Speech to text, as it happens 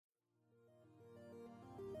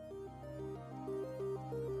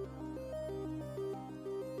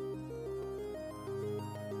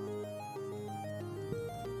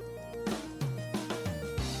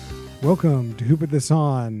Welcome to Who Put This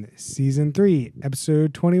On, Season 3,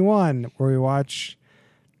 Episode 21, where we watch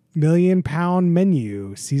Million Pound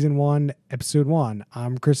Menu, Season 1, Episode 1.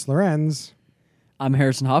 I'm Chris Lorenz. I'm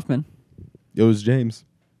Harrison Hoffman. It was James.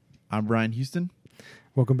 I'm Brian Houston.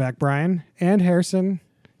 Welcome back, Brian and Harrison.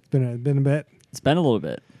 It's been a bit. It's been a little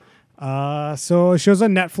bit. So it shows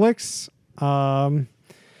on Netflix.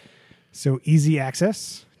 So easy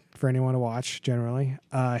access for anyone to watch, generally.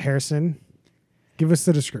 Harrison, give us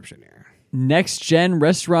the description here. Next-gen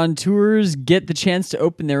restaurateurs get the chance to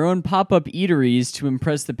open their own pop-up eateries to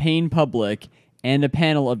impress the paying public and a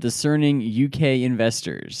panel of discerning UK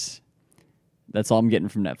investors. That's all I'm getting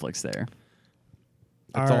from Netflix there.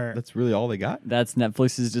 That's really all they got? That's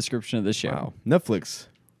Netflix's description of the show. Wow. Netflix,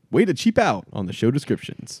 way to cheap out on the show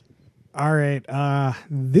descriptions. All right.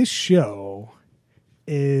 This show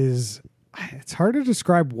is... It's hard to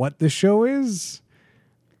describe what the show is.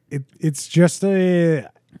 It's just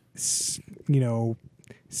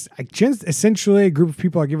essentially a group of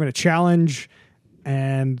people are given a challenge,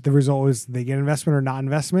 and the result is they get investment or not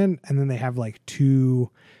investment, and then they have like two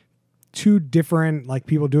different like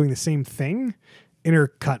people doing the same thing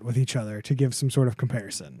intercut with each other to give some sort of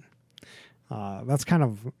comparison. That's kind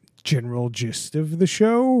of general gist of the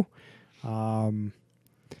show.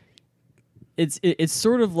 It's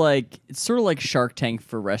sort of like Shark Tank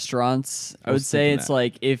for restaurants. I would say it's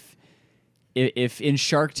like if in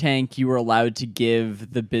Shark Tank you were allowed to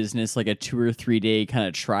give the business like a 2 or 3 day kind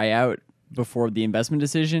of tryout before the investment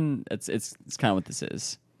decision, it's kind of what this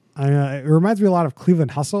is. It reminds me a lot of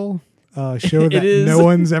Cleveland Hustle, a show that no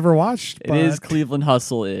one's ever watched. It is Cleveland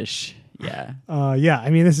Hustle-ish. Yeah. Yeah. I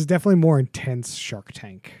mean, this is definitely more intense Shark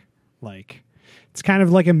Tank. Like, it's kind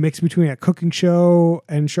of like a mix between a cooking show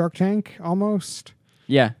and Shark Tank, almost.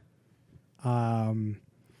 Yeah. I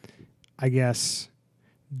guess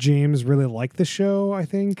James really liked the show, I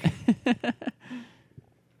think.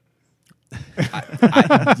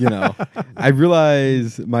 I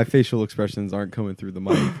realize my facial expressions aren't coming through the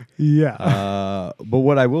mic. Yeah. But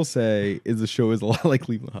what I will say is the show is a lot like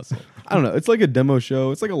Cleveland Hustle. I don't know. It's like a demo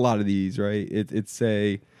show. It's like a lot of these, right? It's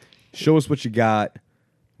a show us what you got.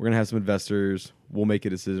 We're going to have some investors. We'll make a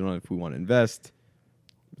decision on if we want to invest.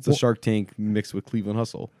 It's a Shark Tank mixed with Cleveland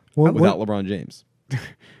Hustle without LeBron James.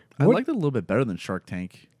 I liked it a little bit better than Shark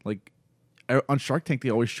Tank. Like on Shark Tank, they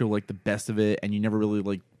always show like the best of it, and you never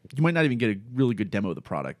really you might not even get a really good demo of the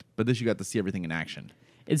product. But this, you got to see everything in action.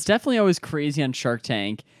 It's definitely always crazy on Shark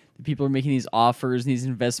Tank that people are making these offers, these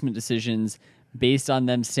investment decisions based on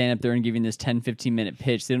them standing up there and giving this 10, 15-minute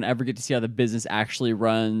pitch. They don't ever get to see how the business actually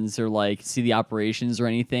runs or like see the operations or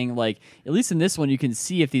anything. Like, at least in this one, you can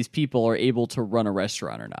see if these people are able to run a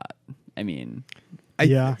restaurant or not. I mean... I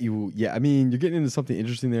mean, you're getting into something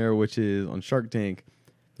interesting there, which is on Shark Tank,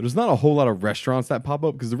 there's not a whole lot of restaurants that pop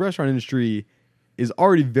up because the restaurant industry is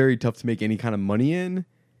already very tough to make any kind of money in.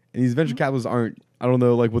 And these venture capitalists aren't, I don't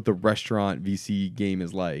know, like what the restaurant VC game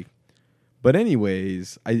is like. But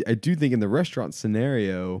anyways, I do think in the restaurant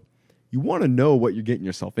scenario, you want to know what you're getting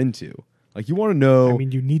yourself into. Like you want to know, I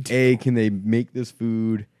mean, you need to. Can they make this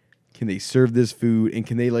food? Can they serve this food? And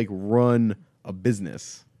can they like run a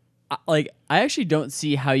business? I actually don't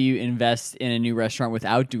see how you invest in a new restaurant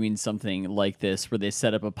without doing something like this, where they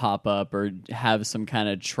set up a pop-up or have some kind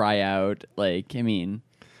of tryout. Like, I mean,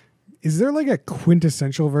 is there like a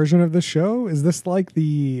quintessential version of the show? Is this like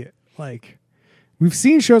we've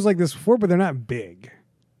seen shows like this before, but they're not big.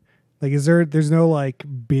 Like, there's no like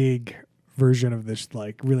big version of this,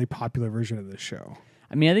 like really popular version of this show?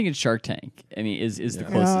 I mean, I think it's Shark Tank. I mean, is the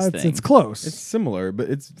closest thing. It's close. It's similar, but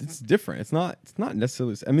it's different. It's not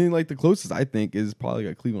necessarily. I mean, like the closest I think is probably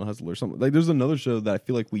like Cleveland Hustle or something. Like there's another show that I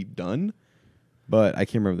feel like we've done, but I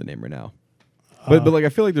can't remember the name right now. But like I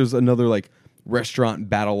feel like there's another like restaurant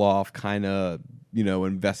battle off kind of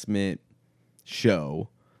investment show.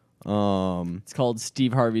 It's called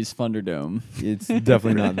Steve Harvey's Thunderdome. It's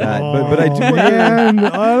definitely not that. But I do. Man,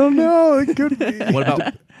 I don't know. It could be. What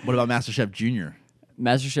about MasterChef Junior?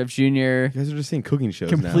 MasterChef Junior. You guys are just saying cooking shows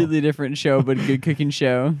completely now. different show, but a good cooking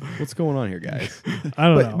show. What's going on here, guys? I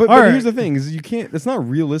don't know. But here's the thing: is you can't. It's not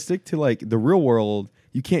realistic to like the real world.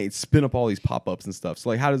 You can't spin up all these pop-ups and stuff. So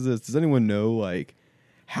like, how does this? Does anyone know like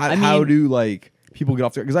how do like people get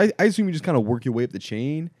off there? Because I assume you just kind of work your way up the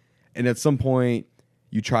chain, and at some point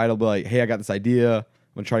you try to be like, hey, I got this idea. I'm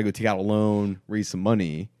gonna try to go take out a loan, raise some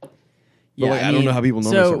money. But Yeah, I don't know how people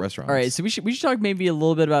normally start restaurants. All right, so we should talk maybe a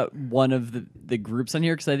little bit about one of the groups on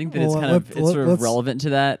here because I think that it's Well, sort of relevant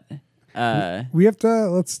to that. We have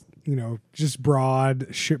to just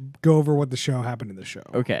go over what the show happened in the show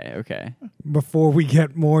Okay. before we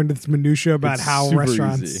get more into this minutia about It's how super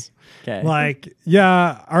restaurants. easy. Okay. Like,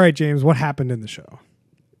 yeah, all right, James, what happened in the show?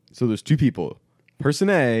 So there's two people. Person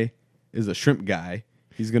A is a shrimp guy.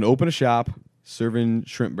 He's going to open a shop serving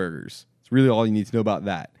shrimp burgers. It's really all you need to know about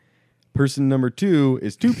that. Person number 2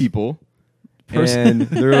 is two people. And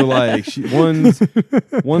they're like, one's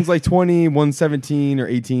like 20, one's 17 or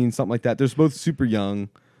 18, something like that. They're both super young.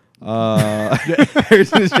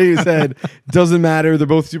 Harrison Shea said, doesn't matter. They're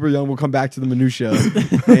both super young. We'll come back to the minutia.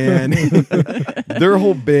 And their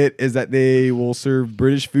whole bit is that they will serve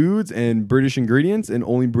British foods and British ingredients and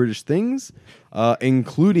only British things,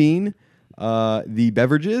 including the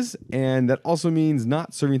beverages. And that also means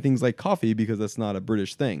not serving things like coffee because that's not a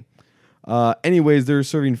British thing. Anyways, they're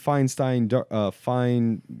serving fine Fine.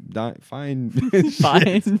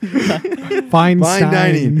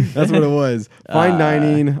 dining. That's what it was. Fine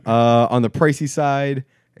dining on the pricey side,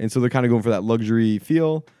 and so they're kind of going for that luxury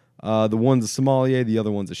feel. The one's a sommelier, the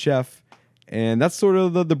other one's a chef, and that's sort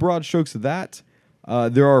of the broad strokes of that.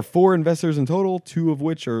 There are 4 investors in total, 2 of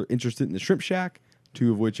which are interested in the Shrimp Shack,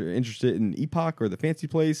 2 of which are interested in Epoch or the Fancy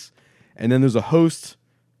Place, and then there's a host,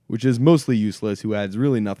 which is mostly useless, who adds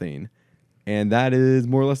really nothing. And that is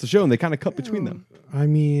more or less the show, and they kind of cut between them. I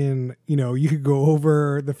mean, you could go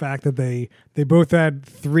over the fact that they both had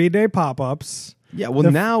 3-day pop-ups. Yeah,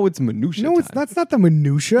 well, now it's minutia. No, time. that's not the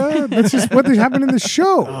minutia. That's just what happened in the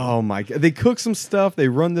show. Oh my god! They cook some stuff. They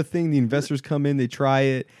run the thing. The investors come in. They try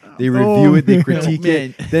it. They review it. They critique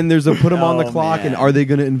it. Then there's a put them on the clock, and are they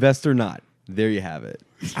going to invest or not? There you have it.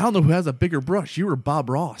 I don't know who has a bigger brush, you or Bob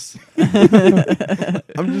Ross.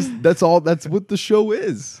 That's all. That's what the show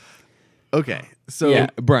is. Okay, so Yeah.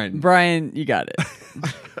 Brian, you got it.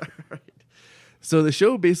 So the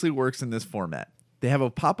show basically works in this format. They have a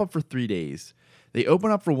pop-up for 3 days. They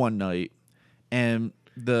open up for one night, and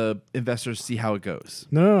the investors see how it goes.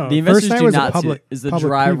 No. The investors First night do was a not public. see it. Is the public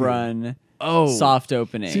dry preview. run Oh, soft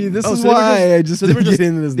opening. see, this Oh, is so they were why I just so they were didn't just get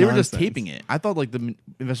into this. they were just nonsense. taping it. I thought like the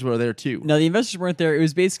investors were there too. No, the investors weren't there. It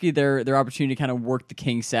was basically their opportunity to kind of work the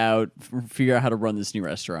kinks out, figure out how to run this new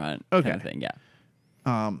restaurant. Okay. Kind of thing.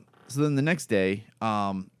 Yeah. So then the next day,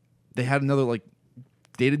 they had another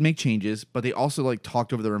they did make changes, but they also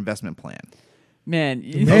talked over their investment plan. Man,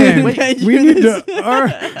 Man, we need to. All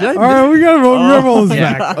right, we got to roll this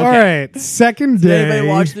yeah. back. Okay. All right, second Did day. anybody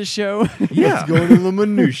watch the show? Yeah, Going to the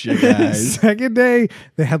minutia, guys. Second day,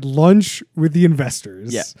 they had lunch with the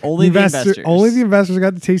investors. Yeah, only the investors. Only the investors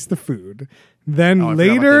got to taste the food. Then Oh, I forgot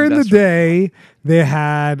later about the in the investor day, they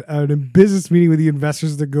had a business meeting with the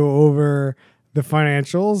investors to go over the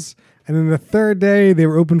financials. And then the third day, they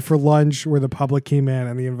were open for lunch where the public came in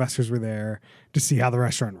and the investors were there to see how the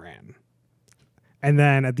restaurant ran. And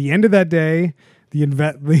then at the end of that day,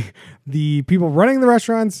 the people running the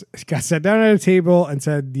restaurants got sat down at a table and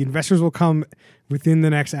said the investors will come within the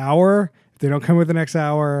next hour. If they don't come within the next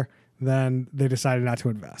hour, then they decided not to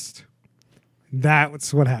invest.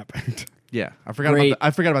 That's what happened. yeah. I forgot Great.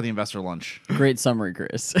 about the investor lunch. Great summary,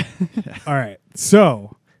 Chris. All right.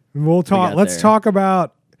 So we'll talk. got Let's there? talk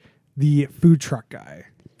about the food truck guy,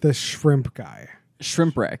 the shrimp guy.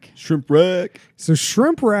 Shrimp wreck. Shrimp wreck. So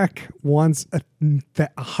Shrimp Wreck wants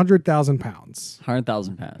 100,000 pounds.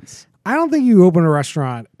 100,000 pounds. I don't think you open a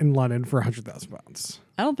restaurant in London for 100,000 pounds.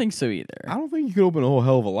 I don't think so either. I don't think you could open a whole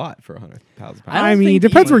hell of a lot for 100,000 pounds. I don't I mean, think it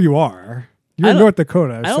depends you- where you are. You're I in don't- North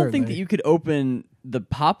Dakota. I don't think that you could open the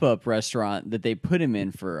pop-up restaurant that they put him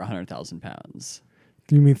in for 100,000 pounds.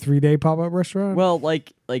 Do you mean 3-day pop-up restaurant? Well,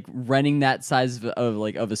 like renting that size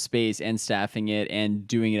of a space and staffing it and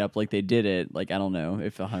doing it up like they did it. Like I don't know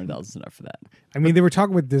if 100,000 is enough for that. I mean, they were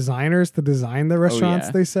talking with designers to design the restaurants.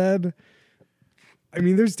 yeah. They said. I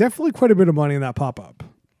mean, there's definitely quite a bit of money in that pop-up.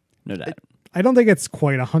 No doubt. I don't think it's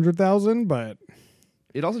quite 100,000, but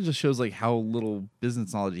It also just shows how little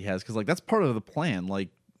business knowledge he has, because that's part of the plan.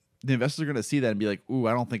 The investors are going to see that and be like, "Ooh,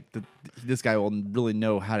 I don't think that this guy will really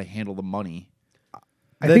know how to handle the money."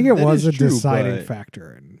 I think it that was is a true, deciding but-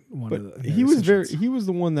 factor in one But of the he was decisions. he was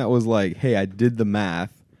the one that was like, "Hey, I did the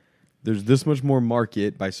math. There's this much more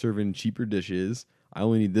market by serving cheaper dishes. I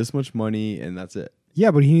only need this much money, and that's it."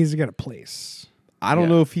 Yeah, but he needs to get a place. I don't Yeah.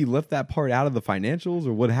 know if he left that part out of the financials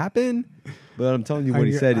or what happened, but I'm telling you what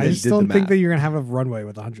he said. I is just he did don't the think math. that you're gonna have a runway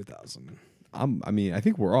with 100,000. I mean, I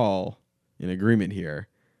think we're all in agreement here,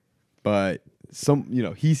 but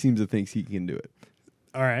he seems to think he can do it.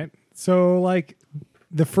 All right. So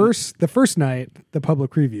the first night, the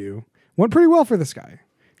public preview went pretty well for this guy.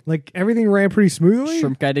 Everything ran pretty smoothly.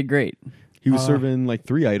 Shrimp guy did great. He was serving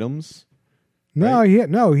 3 items. No, right?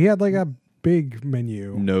 he had like a big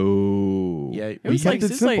menu. No. Yeah, It we was kept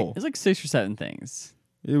like it simple. it was like 6 or 7 things.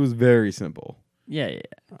 It was very simple. Yeah.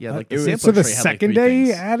 Yeah, like It the was- sampler so the tray had, second like, day, 3 he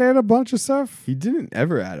things. added a bunch of stuff. He didn't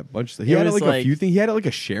ever add a bunch of stuff. He It had was like a like- few things. He had like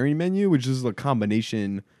a sharing menu, which is a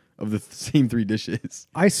combination of the same 3 dishes.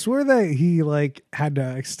 I swear that he like had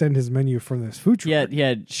to extend his menu from this food truck. He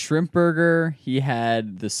had shrimp burger. He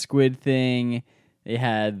had the squid thing. They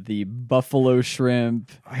had the buffalo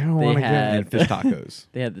shrimp. I don't They want to had- get. And fish tacos.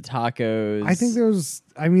 They had the tacos. I think there was.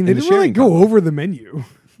 I mean, they And the didn't really sharing go combo. over the menu.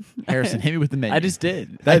 Harrison, hit me with the menu. I just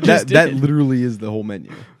did. I That just that did. literally is the whole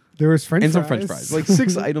menu. There was French And fries. some French fries. Like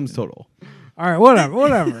 6 items total. All right,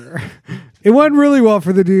 whatever. It went really well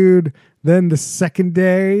for the dude. Then the second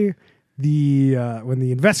day, when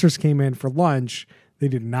the investors came in for lunch, they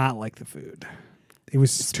did not like the food. It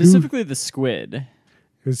was Specifically the squid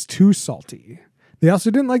It was too salty. They also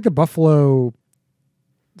didn't like the buffalo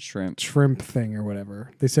shrimp. shrimp thing or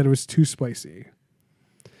whatever. They said it was too spicy.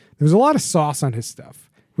 There was a lot of sauce on his stuff.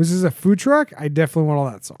 Was this a food truck? I definitely want all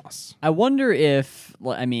that sauce. I wonder if,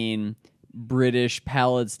 I mean, British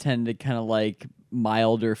palates tend to kind of like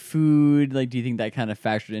milder food. Like, do you think that kind of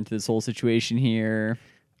factored into this whole situation here?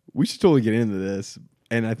 We should totally get into this.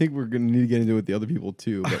 And I think we're going to need to get into it with the other people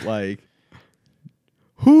too. But like,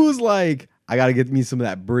 who's like, I got to get me some of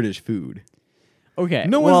that British food? Okay.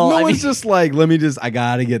 No one's just like, I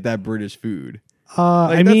got to get that British food.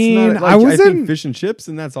 Like, I that's mean, not, I was think in fish and chips,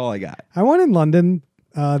 and that's all I got. I went in London.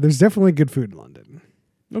 There's definitely good food in London.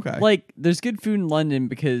 Okay. Like, there's good food in London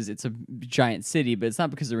because it's a giant city, but it's not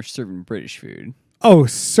because they're serving British food. Oh,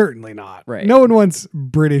 certainly not. Right. No one wants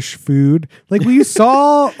British food. Like what you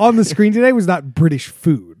saw on the screen today was not British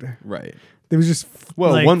food. Right. There was just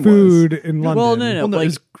Well, like, one was. food in London. Well, no. Well, no, like-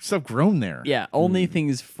 there's stuff grown there. Yeah, only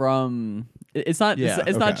things from. It's not. Yeah,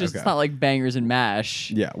 It's not okay, just. okay. It's not like bangers and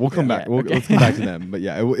mash. Yeah, we'll come back. Yeah, okay. Let's come back to them. But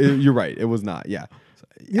yeah, you're right. It was not. Yeah.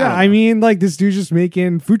 Yeah, I I don't know. mean, like this dude's just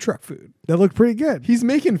making food truck food that looked pretty good. He's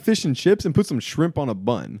making fish and chips and put some shrimp on a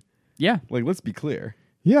bun. Yeah. Like, let's be clear.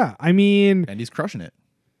 Yeah, I mean, And he's crushing it.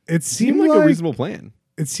 it Seemed seemed like a like reasonable plan.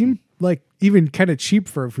 it seemed like even kind of cheap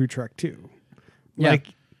for a food truck too. Yeah. Like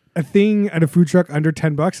a thing at a food truck under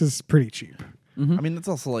 $10 is pretty cheap. I mean, that's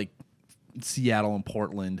also like Seattle and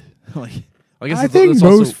Portland. like, I guess I that's- think that's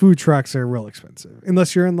most also- food trucks are real expensive,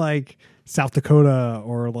 unless you're in like South Dakota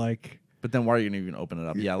or like. But then why are you gonna even open it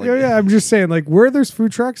up? Yeah, like Yeah, I'm just saying, like where there's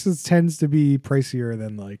food trucks, it tends to be pricier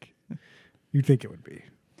than like you'd think it would be.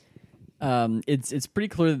 It's pretty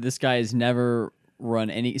clear that this guy has never run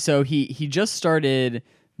any. So he just started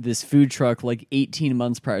this food truck like 18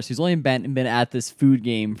 months prior. So he's only been at this food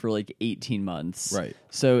game for like 18 months. Right.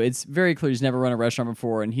 So it's very clear he's never run a restaurant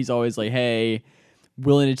before, and he's always like, "Hey,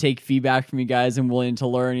 willing to take feedback from you guys and willing to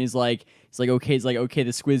learn." He's like, okay,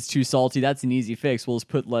 the squid's too salty. That's an easy fix. We'll just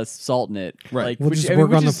put less salt in it. Right. Like, We'll which- just I mean, work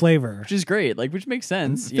which on the is- flavor. which is great. Like, which makes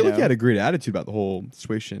sense. I feel like he had a great attitude about the whole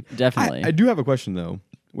situation. Definitely. I do have a question though,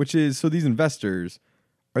 which is, so these investors,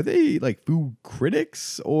 are they like food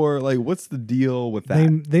critics or like what's the deal with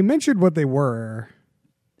that? They mentioned what they were,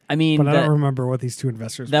 I mean, but I that, don't remember what these two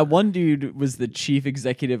investors that were. one dude was the chief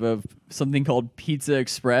executive of something called Pizza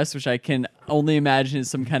Express, which I can only imagine is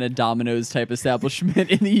some kind of Domino's type establishment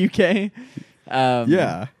in the UK.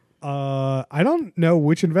 Yeah. I don't know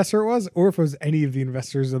which investor it was, or if it was any of the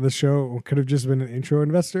investors of the show. Or could have just been an intro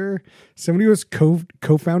investor. Somebody was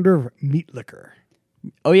co-founder of Meat Liquor.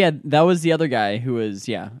 Oh yeah, that was the other guy who was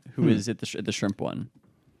was at the shrimp one.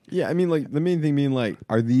 Yeah. I mean, like the main thing being like,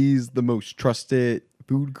 are these the most trusted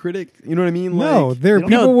food critic? You know what I mean? No, Like, they're No,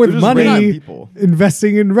 people with they're just random money people.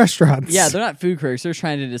 investing in restaurants. Yeah, they're not food critics. They're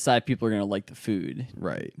trying to decide people are going to like the food.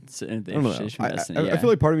 Right. So, I don't know. should I invest in it, I feel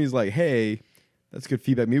like part of me is like, hey, that's good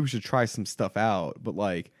feedback. Maybe we should try some stuff out, but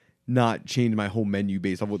like not change my whole menu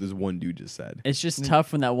based on what this one dude just said. It's just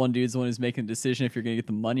tough when that one dude's the one who's making the decision if you're going to get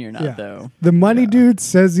the money or not, Yeah. though. The money dude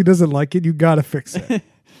says he doesn't like it. You gotta fix it.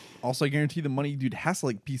 Also, I guarantee the money dude has to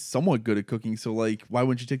like be somewhat good at cooking. So like, why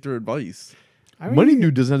wouldn't you take their advice? I mean, Money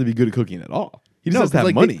dude doesn't have to be good at cooking at all. He just No, has to have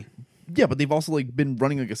like, money. Yeah, but they've also like been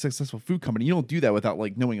running like a successful food company. You don't do that without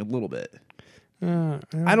like knowing a little bit.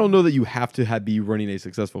 I don't know that you have to be running a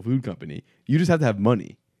successful food company. You just have to have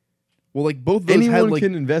money. Well, like both of those Anyone had like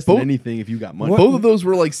can invest both, in anything if you got money. both of those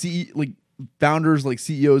were like founders, like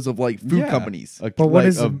CEOs of like food Yeah. companies. Like, But what like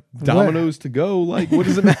is a what- Domino's to go? Like, what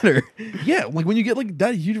does it matter? Yeah, like when you get like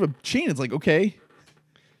that huge of a chain, it's like okay.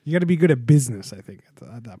 you got to be good at business. I think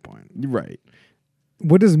at that point. Right.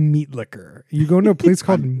 What is Meat Liquor? You go to a place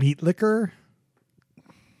called Meat Liquor.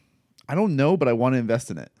 I don't know, but I want to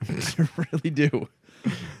invest in it. I really do.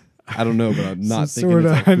 I don't know, but I'm not So thinking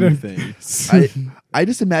sorta, it's a I don't- food thing. I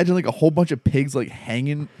just imagine like a whole bunch of pigs like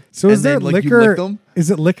hanging. So is and there then, like, you liquor? lick them? Is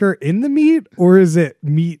it liquor in the meat or is it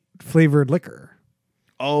meat flavored liquor?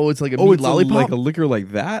 Oh, it's like a Oh, meat it's lollipop. like a liquor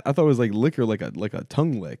like that. I thought it was like liquor, like a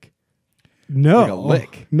tongue lick. No, Like a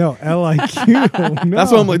lick. No, LIQ. No.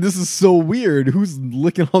 That's why I'm like, this is so weird. Who's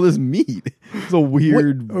licking all this meat? It's a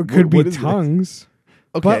weird. Or it could what be is this? tongues.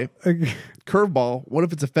 okay, But, curveball. What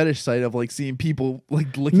if it's a fetish site of like seeing people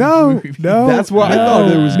like licking? no, food? no. That's what I no,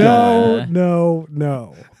 thought it was No, going.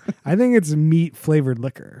 no. I think it's meat flavored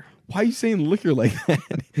liquor. Why are you saying liquor like that?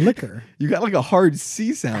 Liquor. You got like a hard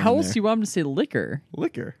C sound. How in else there. do you want him to say liquor?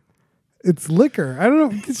 Liquor. It's liquor. I don't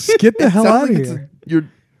know. Just get the It hell sounds out of like here. you're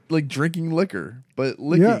like drinking liquor, but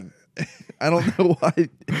licking. I don't know why.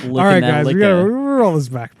 Licking All right, that guys, we liquor. gotta roll this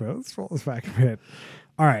back a bit. Let's roll this back a bit.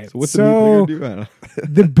 All right. So what's the meat liquor do? I don't know.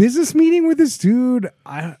 The business meeting with this dude,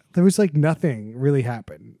 there was like nothing really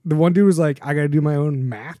happened. The one dude was like, I got to do my own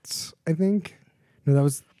maths, I think. No, that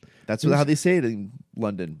was, That's how they say it in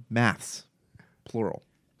London. Maths, plural.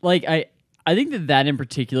 Like I think that in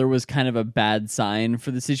particular was kind of a bad sign for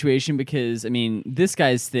the situation because I mean this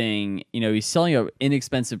guy's thing, he's selling an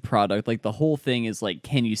inexpensive product. Like the whole thing is like,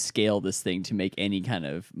 can you scale this thing to make any kind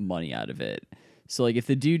of money out of it? So like if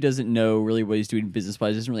the dude doesn't know really what he's doing business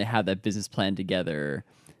wise, doesn't really have that business plan together,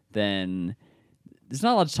 then there's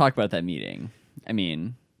not a lot to talk about at that meeting. I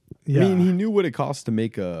mean, yeah. I mean, he knew what it cost to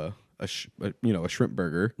make a shrimp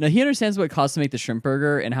burger. now he understands what it costs to make the shrimp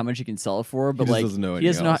burger and how much he can sell it for, but just like doesn't know he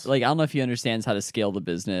doesn't anything know. else. Like I don't know if he understands how to scale the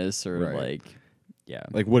business or Right. like, yeah.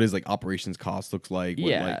 Like what his like operations cost looks like. What,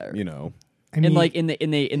 Yeah. like, you know. I mean, And like, and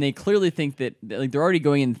they clearly think that like they're already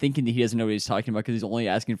going in thinking that he doesn't know what he's talking about because he's only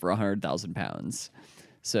asking for 100,000 pounds.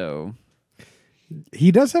 So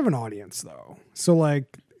he does have an audience though. So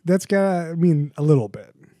like, that's gotta, I mean, a little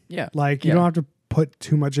bit. yeah, Like, you don't have to put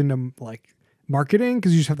too much into like marketing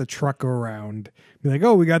because you just have the truck go around, be like,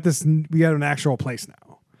 oh, we got an actual place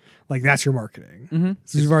now. Like, that's your marketing. Mm-hmm.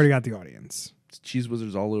 So you've already got the audience. It's Cheese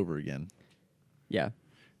Wizards all over again. yeah.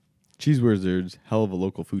 Cheese Wizards, hell of a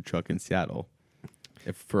local food truck in Seattle.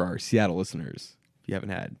 If for our Seattle listeners, if you haven't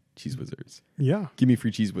had Cheese Wizards, Yeah. give me free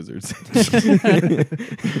Cheese Wizards.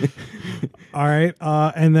 All right.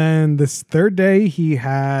 And then this third day, they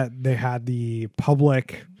had the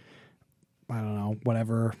public, I don't know,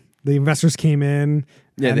 whatever. The investors came in.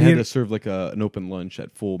 Yeah, and they he- had to serve like an open lunch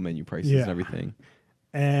at full menu prices Yeah. and everything.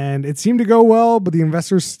 and it seemed to go well, but the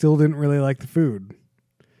investors still didn't really like the food.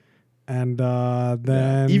 And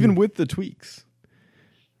then Even with the tweaks,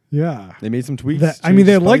 yeah. they made some tweaks. I mean, changed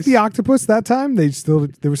they liked the spice. octopus that time.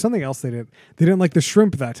 There was something else they didn't. They didn't like the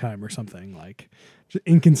shrimp that time or something like just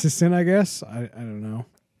inconsistent. I guess I don't know.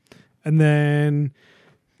 And then,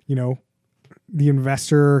 the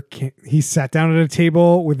investor he sat down at a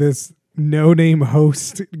table with this no-name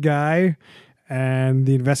host guy, and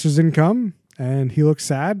the investors didn't come, and he looked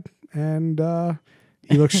sad, and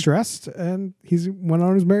he looked stressed, and he went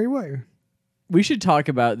on his merry way. We should talk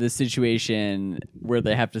about this situation where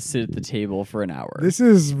they have to sit at the table for an hour. This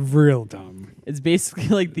is real dumb. It's basically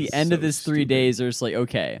like the end of so this 3 stupid. days. They're just like,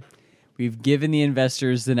 okay, we've given the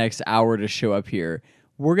investors the next hour to show up here.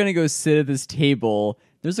 We're going to go sit at this table.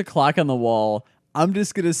 There's a clock on the wall. I'm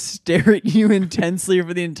just going to stare at you intensely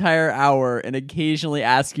for the entire hour and occasionally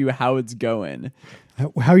ask you how it's going.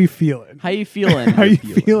 How you feeling? How you feeling? How you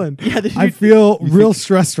feeling? Yeah, the I dude- feel real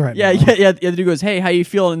stressed right Yeah, now. yeah. The dude goes, hey, how you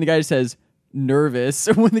feeling? And the guy says, nervous.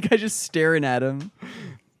 When the guy's just staring at him.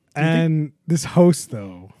 And this host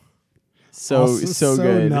though, So also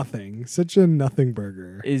good. nothing, such a nothing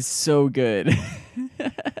burger. Is so good.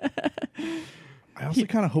 I also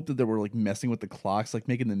kind of hope that they were like messing with the clocks, like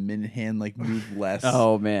making the min hand like move less.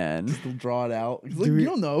 Oh man. They'll draw it out. 'Cause, like, Do we- you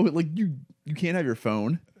don't know. Like you can't have your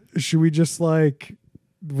phone. Should we just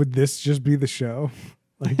would this just be the show?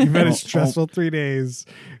 Like you've had a stressful 3 days,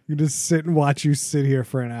 you just sit and watch you sit here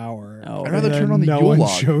for an hour. Oh. and I'd rather then turn on the no Yule one log.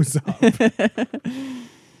 shows up.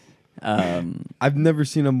 I've never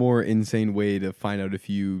seen a more insane way to find out if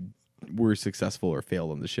you were successful or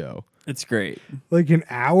failed on the show. It's great. Like an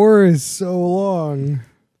hour is so long.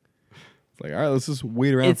 It's like, all right, let's just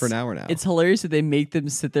wait around for an hour now. It's hilarious that they make them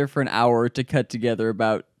sit there for an hour to cut together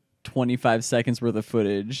about 25 seconds worth of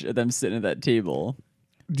footage of them sitting at that table.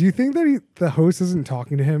 Do you think that the host isn't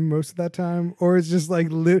talking to him most of that time, or it's just like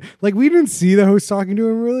we didn't see the host talking to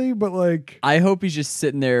him really, but like I hope he's just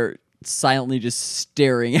sitting there silently just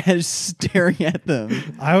staring at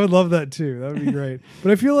them. I would love that too. That would be great.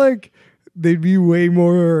 But I feel like they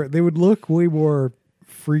would look way more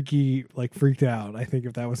freaked out, I think,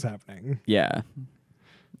 if that was happening. Yeah.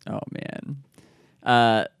 Oh man.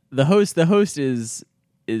 The host is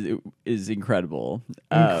is incredible.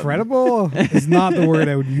 Incredible is not the word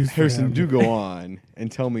I would use. For Harrison, him. do go on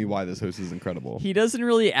and tell me why this host is incredible. He doesn't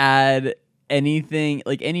really add anything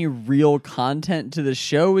like any real content to the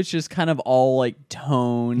show. It's just kind of all like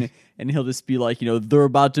tone, and he'll just be like, they're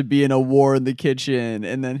about to be in a war in the kitchen,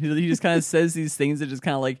 and then he just kind of says these things that just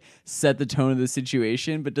kind of like set the tone of the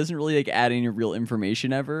situation, but doesn't really like add any real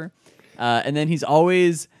information ever. And then he's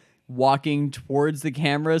always walking towards the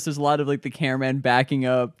camera, so there's a lot of like the cameraman backing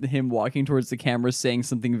up, him walking towards the camera, saying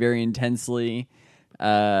something very intensely.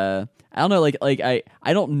 I don't know, like I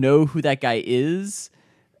don't know who that guy is,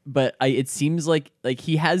 but it seems like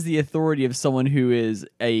he has the authority of someone who is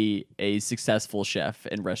a successful chef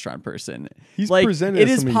and restaurant person. He's like, presented it as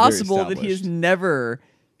is somebody very possible that he has established. never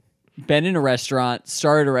been in a restaurant,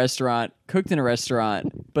 started a restaurant, cooked in a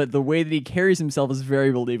restaurant, but the way that he carries himself is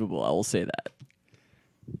very believable. I will say that.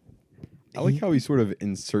 I like how he sort of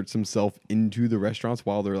inserts himself into the restaurants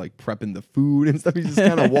while they're like prepping the food and stuff. He just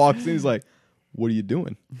kind of walks in. He's like, "What are you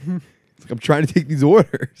doing?" It's like, "I'm trying to take these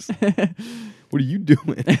orders." What are you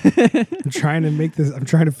doing? I'm trying to make this. I'm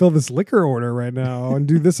trying to fill this liquor order right now and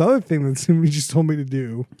do this other thing that somebody just told me to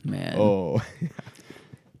do. Man. Oh,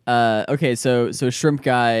 Okay, so Shrimp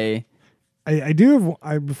Guy. I do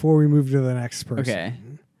have. Before we move to the next person. Okay.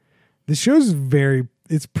 The show's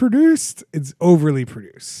it's produced. It's overly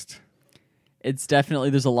produced. It's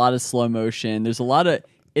definitely, there's a lot of slow motion. There's a lot of,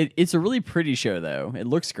 it's a really pretty show though. It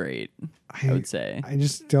looks great, I would say. I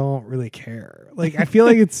just don't really care. Like, I feel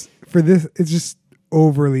like it's just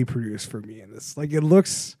overly produced for me in this. Like, it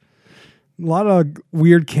looks a lot of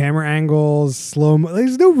weird camera angles, slow-mo.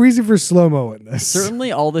 There's no reason for slow-mo in this.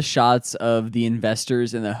 Certainly all the shots of the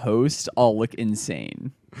investors and the host all look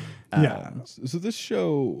insane. Yeah. so this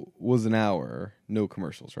show was an hour, no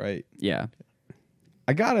commercials, right? Yeah.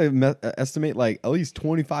 I gotta estimate like at least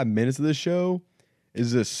 25 minutes of this show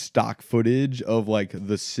is just stock footage of like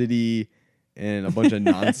the city and a bunch of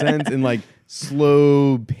nonsense and like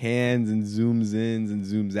slow pans and zooms ins and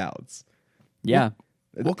zooms outs. Yeah.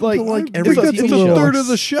 Welcome to, like, it's every a, that's it's a a little- third of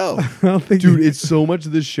the show. I don't think Dude, it's so much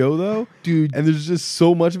of this show though. Dude. And there's just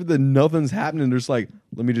so much of it that nothing's happening. There's like,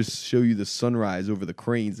 let me just show you the sunrise over the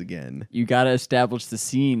cranes again. You got to establish the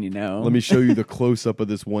scene, Let me show you the close up of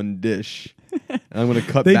this one dish. And I'm gonna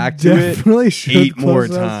cut They back to it definitely should 8 more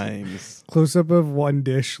close-ups. times. Close up of one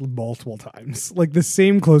dish multiple times. Like the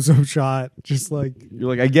same close up shot. Just like, You're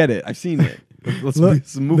like, I get it. I've seen it. Let's look,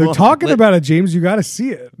 move they're on. talking about it, James. You got to see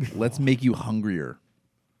it. Let's make you hungrier.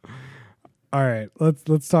 All right,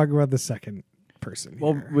 let's talk about the second person.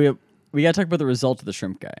 Well, Here. we got to talk about the result of the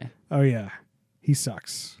Shrimp Guy. Oh yeah, he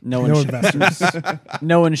sucks. No one should- investors.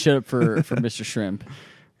 No one showed up for Mr. Shrimp.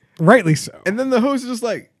 Rightly so. And then the host is just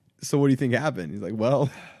like, so what do you think happened? He's like, well,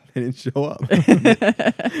 they didn't show up.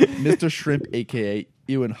 Mr. Shrimp, aka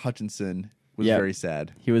Ewan Hutchinson, was Yep. very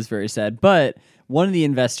sad. He was very sad. But one of the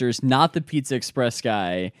investors, not the Pizza Express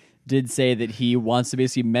guy, did say that he wants to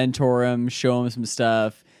basically mentor him, show him some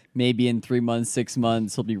stuff. Maybe in 3 months, 6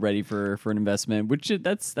 months, he'll be ready for an investment. Which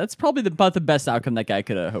that's probably about the best outcome that guy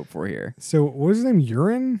could have hoped for here. So what was his name?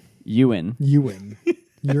 Ewan. Ewan. Ewan.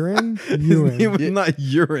 Ewan. It Ewan. was not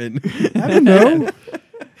urine. I don't know.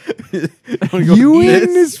 Ewan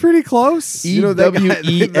is pretty close. You know that guy, that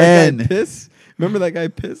E-W-E-N. guy Piss? Remember that guy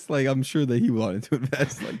Piss? Like, I'm sure that he wanted to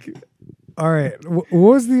invest. Like, All right.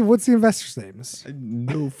 What's the investor's names? I had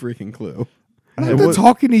no freaking clue. I'm not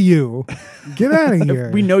talking to you. Get out of here.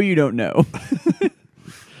 We know you don't know.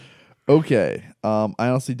 Okay. I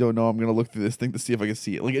honestly don't know. I'm gonna look through this thing to see if I can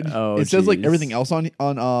see it. Like Oh, it says like geez. everything else on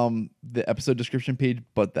the episode description page,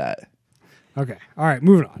 but that. Okay. All right.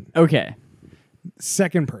 Moving on. Okay.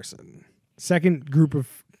 Second person. Second group of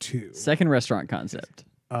two. Second restaurant concept.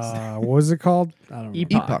 What was it called? I don't know.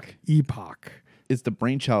 Epoch. Epoch. It's the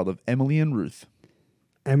brainchild of Emily and Ruth.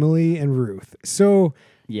 Emily and Ruth. So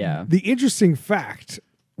Yeah. the interesting fact,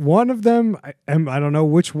 one of them, I don't know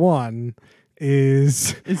which one,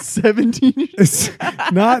 is It's 17. it's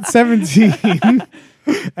not 17,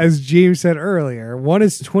 as James said earlier. One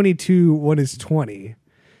is 22, one is 20.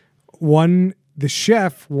 The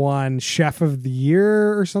chef won Chef of the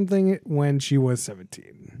Year or something when she was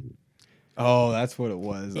 17. Oh, that's what it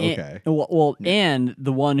was. Okay. And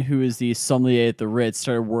the one who is the sommelier at the Ritz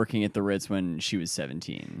started working at the Ritz when she was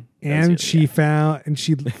 17. That was the And other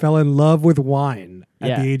she fell in love with wine at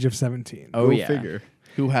Yeah. the age of 17. Oh, Go yeah. figure.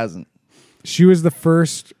 Who hasn't? She was the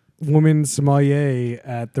first woman sommelier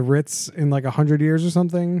at the Ritz in like 100 years or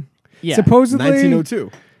something. Yeah. Supposedly. 1902.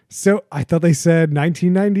 So I thought they said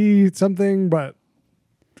 1990 something, but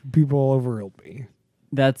people overruled me.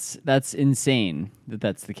 That's insane that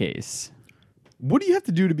that's the case. What do you have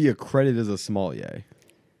to do to be accredited as a sommelier?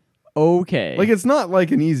 Okay. Like it's not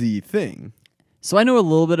like an easy thing. So I know a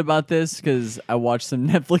little bit about this because I watched some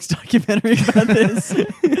Netflix documentary about this.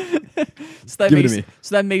 Give it to me.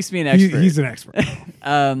 So that makes me an expert. He's an expert.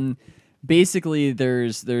 Basically,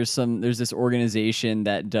 there's this organization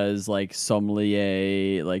that does like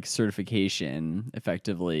sommelier like certification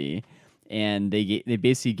effectively, and they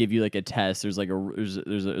basically give you like a test. There's like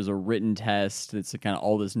there's a written test that's kind of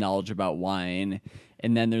all this knowledge about wine.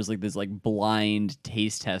 And then there's like this like blind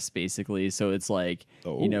taste test basically. So it's like,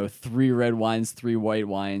 3 red wines, 3 white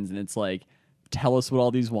wines. And it's like, tell us what all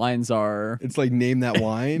these wines are. It's like name that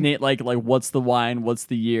wine. like what's the wine? What's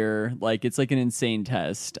the year? Like it's like an insane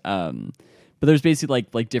test. But there's basically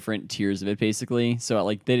like different tiers of it basically. So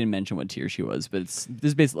like they didn't mention what tier she was, but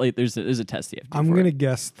there's basically there's a test you have to do I'm for gonna it,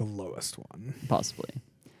 guess the lowest one. possibly.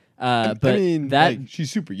 I But mean, that like,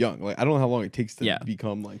 she's super young. Like I don't know how long it takes to Yeah.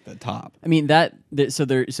 become like the top. I mean so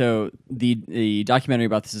the documentary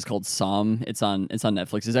about this is called Somm. It's on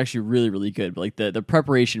Netflix. It's actually really really good. But like the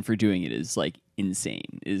preparation for doing it is like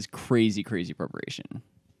insane. It is crazy preparation.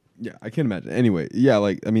 Yeah, I can't imagine. Anyway, yeah,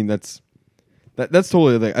 like I mean that's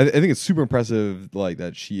totally like I think it's super impressive like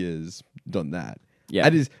that she has done that. Yeah.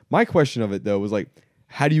 My question of it though was like,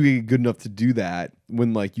 how do you get good enough to do that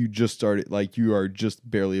when like you just started, like you are just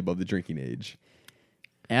barely above the drinking age?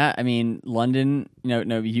 Yeah, I mean London, no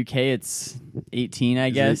UK. It's 18, I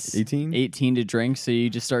Is it guess. 18? 18 to drink. So you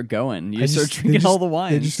just start going. You I just start they drinking all just- the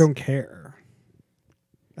wines. They just don't care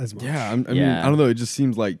as much. Yeah, I mean, Yeah. I don't know. It just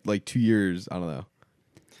seems like 2 years. I don't know.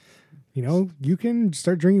 You can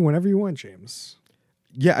start drinking whenever you want, James.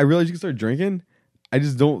 Yeah, I realize you can start drinking. I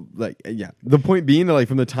just don't like. Yeah, the point being that like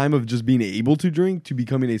from the time of just being able to drink to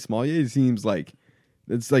becoming a sommelier, it seems like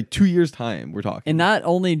it's like 2 years time. We're talking. And not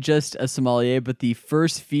only just a sommelier, but the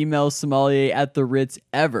first female sommelier at the Ritz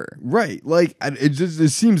ever. Right. Like it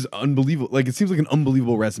seems unbelievable. Like it seems like an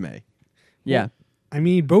unbelievable resume. Yeah. I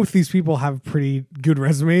mean, both these people have pretty good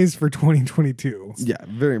resumes for 2022. Yeah,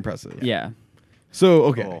 very impressive. Yeah. So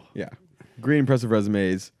okay, Oh. yeah, great impressive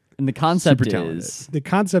resumes. And the concept Super talented. is The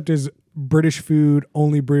concept is British food,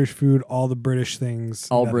 only British food, all the British things,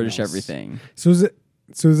 all nothing British else. everything. So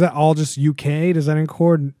is that all just UK? Does that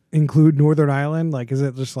include Northern Ireland? Like, is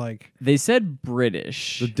it just like? They said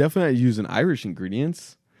British. They're definitely not using Irish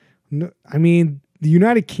ingredients. No, I mean, the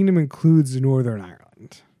United Kingdom includes Northern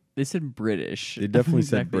Ireland. They said British. They definitely I'm not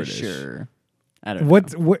said exactly British. Sure. I don't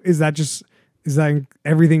know. What is that? Is that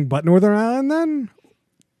everything but Northern Ireland then?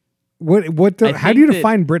 What? I How do you think that-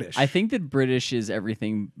 define British? I think that British is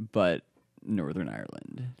everything but Northern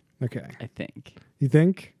Ireland. Okay, I think. you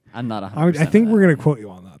think? I'm not 100%. I think on we're that. gonna quote you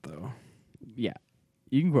on that though. Yeah.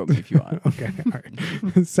 You can quote me if you want. Okay, all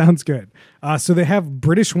right, sounds good. So they have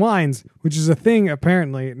British wines, which is a thing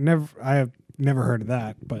apparently. I have never heard of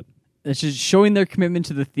that, but It's just showing their commitment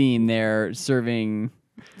to the theme. They're serving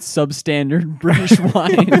substandard British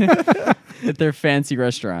wine at their fancy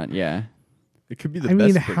restaurant. Yeah. It could be the I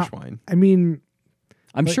mean, best British wine. I mean,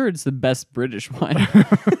 I'm sure it's the best British wine.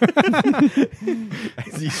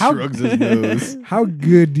 As he shrugs his nose. how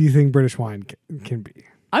good do you think British wine can be?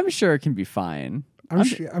 I'm sure it can be fine. I'm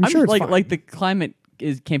sure it's like fine. like the climate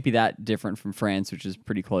can't be that different from France, which is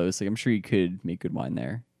pretty close. Like I'm sure you could make good wine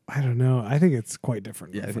there. I don't know. I think it's quite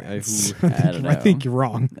different. Yeah, from I France. think- I don't I think know. you're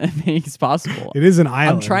wrong. I think it's possible. It is an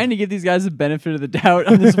island. I'm trying to give these guys a benefit of the doubt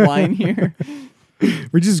on this wine here.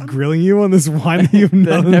 We're just grilling you on this wine that you've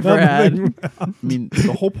That never had. I mean,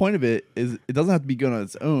 the whole point of it is it doesn't have to be good on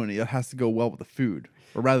its own. It has to go well with the food,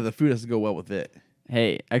 or rather, the food has to go well with it.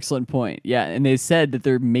 Hey, excellent point. Yeah, and they said that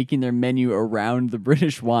they're making their menu around the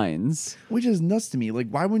British wines. Which is nuts to me. Like,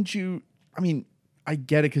 why wouldn't you? I mean, I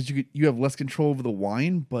get it because you have less control over the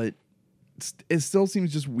wine, but it still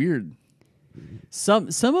seems just weird. Some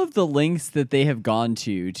of the lengths that they have gone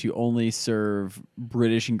to only serve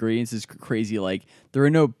British ingredients is crazy. Like there are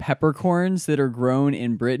no peppercorns that are grown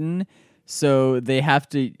in Britain, so they have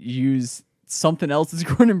to use something else that's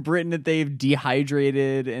grown in Britain that they've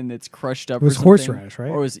dehydrated and it's crushed up. It was or something. horseradish,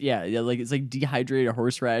 right? Or was like it's like dehydrated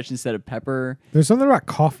horseradish instead of pepper. There's something about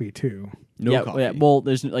coffee too. No coffee. Yeah, well,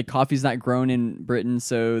 there's like coffee's not grown in Britain,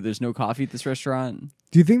 so there's no coffee at this restaurant.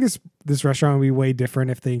 Do you think this restaurant would be way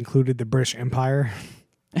different if they included the British Empire?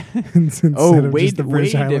 Instead of way just the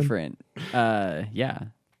British island? different. Yeah.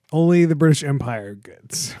 Only the British Empire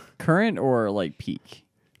goods. Current or like peak?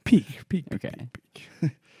 Peak. Okay.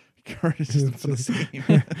 Current is just the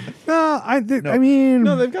same. No, I mean,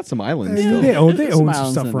 No, they've got some islands still. they own There's some some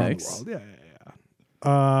islands stuff in the around the mix.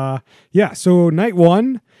 world. Yeah. So night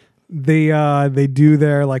one, they do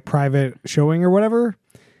their like private showing or whatever.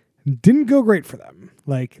 Didn't go great for them.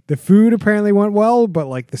 Like the food apparently went well, but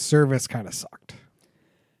like the service kind of sucked.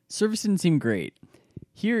 Service didn't seem great.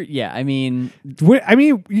 Here, yeah, I mean,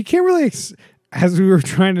 You can't really, as we were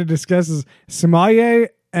trying to discuss, is sommelier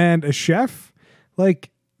and a chef. Like,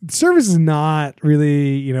 service is not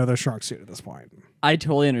really, their strong suit at this point. I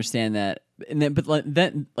totally understand that. And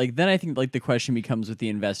then I think like the question becomes with the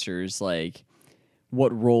investors, like,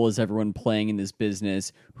 what role is everyone playing in this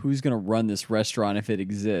business? Who's going to run this restaurant if it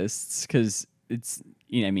exists? Because it's,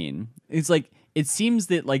 it's like, it seems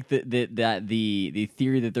that like the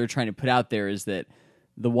theory that they're trying to put out there is that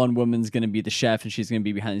the one woman's going to be the chef and she's going to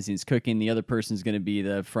be behind the scenes cooking. The other person's going to be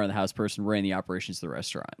the front of the house person running the operations of the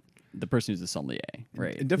restaurant. The person who's the sommelier,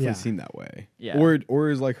 right? It definitely Yeah. seemed that way. Yeah. Or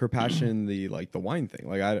is like her passion the wine thing?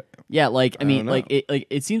 Like Yeah, like I mean, don't like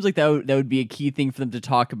it seems like that would be a key thing for them to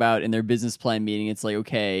talk about in their business plan meeting. It's like,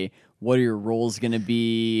 okay, what are your roles going to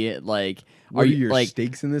be? Like, what are your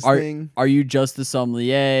stakes in this thing? Are you just the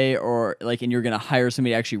sommelier, or like, and you're going to hire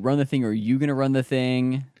somebody to actually run the thing, or are you going to run the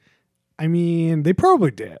thing? I mean, they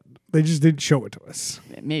probably did. They just didn't show it to us.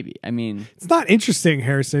 Maybe. I mean, It's not interesting,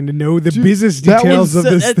 Harrison, to know the business details of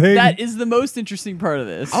this thing. that is the most interesting part of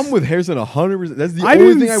this. I'm with Harrison 100%. That's the I only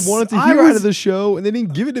didn't thing I s- wanted to I hear out was- of the show, and they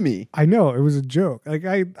didn't give it to me. I know, it was a joke. Like,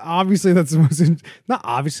 obviously that's the most, not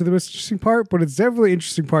obviously the most interesting part, but it's definitely an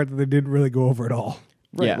interesting part that they didn't really go over at all.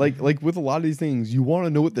 Right. Yeah. Like with a lot of these things, you want to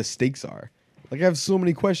know what the stakes are. Like I have so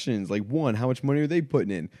many questions. Like one, how much money are they putting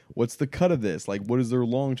in? What's the cut of this? Like what does their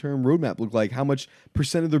long-term roadmap look like? How much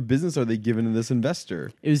percent of their business are they giving to this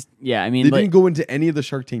investor? It was, yeah. I mean, They like, didn't go into any of the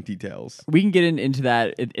Shark Tank details. we can get into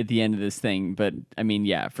that at the end of this thing, but I mean,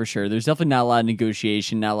 yeah, for sure. There's definitely not a lot of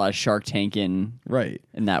negotiation, not a lot of Shark Tank in Right.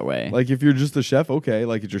 that way. Like if you're just a chef, okay,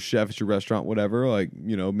 like it's your chef, it's your restaurant, whatever. Like,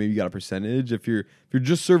 maybe you got a percentage. If you're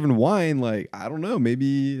just serving wine, like, I don't know,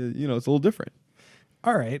 maybe it's a little different.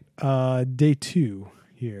 All right. Day 2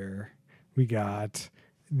 here. We got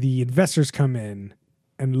the investors come in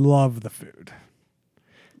and love the food.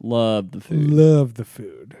 Love the food. Love the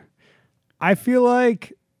food. I feel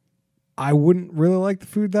like I wouldn't really like the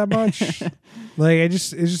food that much. Like it's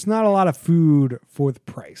just not a lot of food for the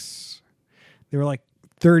price. They were like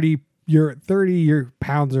 30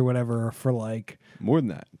 pounds or whatever for like, More than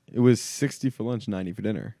that. It was 60 for lunch, 90 for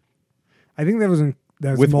dinner. I think that was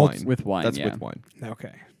With multi- wine. With wine, That's yeah. with wine.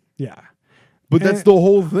 Okay. Yeah. But that's Eh. the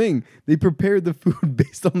whole thing. They prepared the food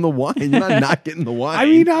based on the wine. You're not getting the wine. I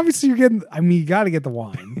mean, obviously you got to get the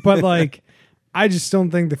wine, but like, I just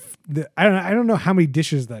don't think I don't know how many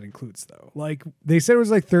dishes that includes though. Like they said it was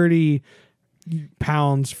like 30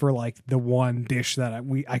 pounds for like the one dish that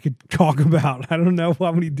I could talk about. I don't know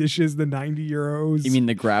how many dishes, the 90 euros. You mean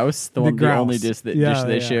the grouse? The only grouse. dish they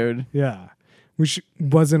Yeah. showed? Yeah. Which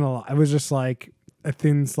wasn't a lot. It was just like a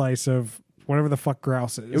thin slice of whatever the fuck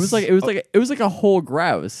grouse is. It was like a whole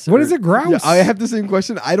grouse. what or- is a grouse? Yeah, I have the same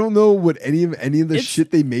question. I don't know what any of the It's-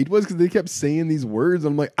 shit they made was because they kept saying these words.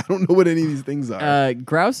 I'm like, I don't know what any of these things are.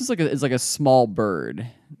 Grouse is like a small bird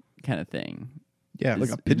kind of thing. Yeah,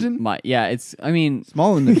 Like a pigeon? It's. I mean,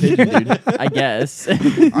 small in the pigeon, dude. I guess. I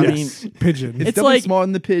mean, pigeon. It's It's definitely like- small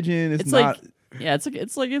in the pigeon. It's, it's not. like yeah,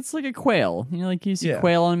 it's like a quail. Like you see Yeah.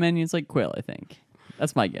 quail on a menu. It's like quail. I think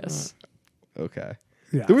that's my guess. Okay.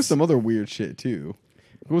 Yeah. There was some other weird shit too.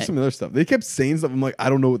 What was some other stuff? They kept saying stuff. I'm like, I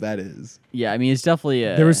don't know what that is. Yeah, I mean it's definitely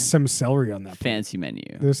a There was some celery on that plate. fancy menu.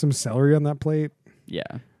 There's some celery on that plate. Yeah,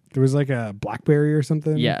 There was like a blackberry or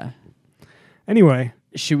something. yeah. Anyway,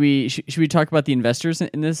 Should we talk about the investors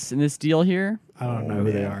in this deal here? I don't know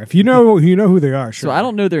who they are. If you know who they are, sure. So I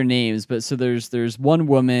don't know their names, but so there's one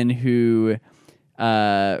woman who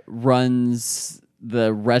runs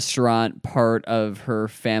the restaurant part of her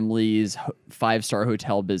family's 5-star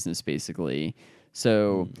hotel business, basically.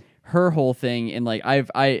 So her whole thing, and like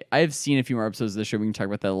I've seen a few more episodes of the show. We can talk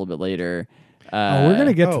about that a little bit later. Oh, we're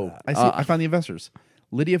gonna get to Oh, that. I see. I found the investors.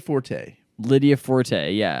 Lydia Forte. Lydia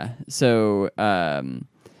Forte, yeah. So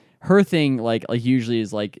her thing, like usually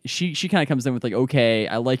is like she kind of comes in with like, okay,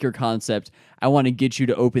 I like your concept. I want to get you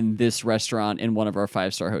to open this restaurant in one of our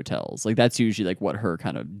 5-star hotels. Like that's usually like what her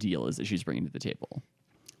kind of deal is that she's bringing to the table.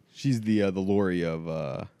 She's the Lori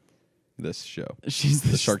of this show. She's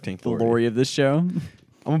The Shark Tank the Lori. Lori of this show.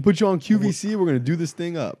 I'm gonna put you on QVC. We're gonna do this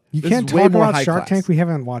thing up. You This can't is way talk more about high Shark class. Tank. We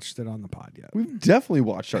haven't watched it on the pod yet. We've definitely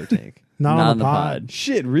watched Shark Tank. Not Not on the pod.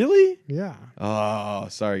 Shit, really? Yeah. Oh,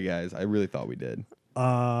 sorry guys. I really thought we did.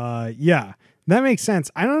 Yeah. That makes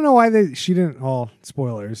sense. I don't know why she didn't. Oh,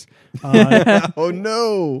 spoilers. Oh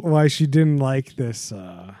no. Why she didn't like this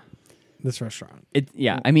restaurant?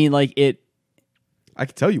 I mean like it. I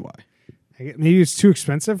can tell you why. Maybe it's too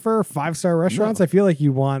expensive for 5-star restaurants. No. I feel like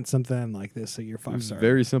you want something like this at your It was 5-star.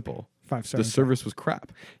 very simple. 5-star. The service was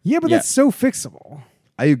crap. Yeah, but Yeah. that's so fixable.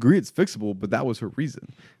 I agree it's fixable, but that was her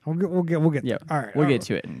reason. We'll get Yeah, all right. we'll get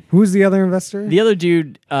to it. Who's the other investor? The other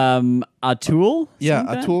dude, Atul. Yeah,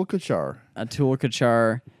 something like that? Atul Kachar. Atul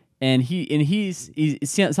Kachar, and it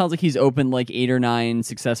sounds like he's opened like 8 or 9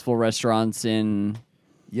 successful restaurants in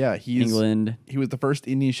Yeah, he's England. He was the first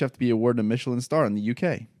Indian chef to be awarded a Michelin star in the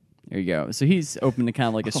UK. There you go. So he's opened to kind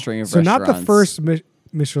of like a string of so restaurants. not the first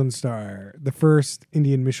Michelin star, the first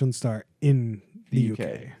Indian Michelin star in the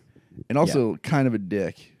UK. And also kind of a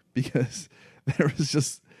dick because there was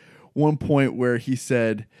just one point where he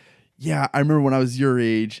said, "Yeah, I remember when I was your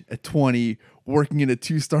age at 20 working in a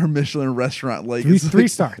 2-star Michelin restaurant like Three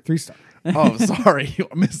star. Oh, sorry.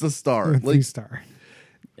 I missed a star. Three Like star.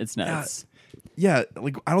 It's nuts. yeah,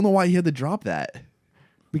 like I don't know why he had to drop that.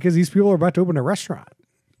 Because these people are about to open a restaurant.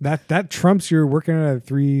 That trumps you're working at a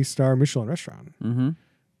 3-star Michelin restaurant. Mm-hmm.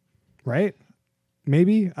 Right?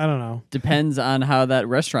 Maybe? I don't know. Depends on how that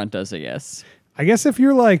restaurant does, I guess. I guess if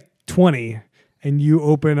you're like 20 and you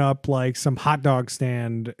open up like some hot dog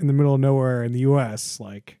stand in the middle of nowhere in the US,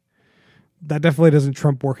 like that definitely doesn't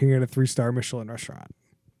trump working at a 3-star Michelin restaurant.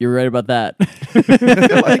 You're right about that. I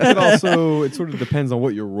feel like it sort of depends on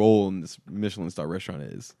what your role in this Michelin star restaurant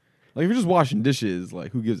is. Like if you're just washing dishes,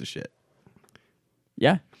 like who gives a shit?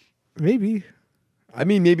 Yeah. Maybe. I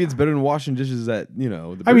mean, maybe it's better than washing dishes at, the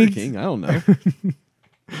Burger I mean, King. I don't know.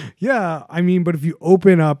 Yeah, I mean, but if you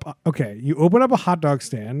open up a hot dog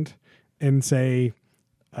stand in say,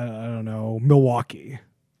 I don't know, Milwaukee,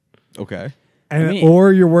 Okay. and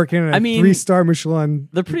or you're working at a 3-star Michelin.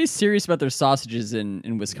 They're pretty serious about their sausages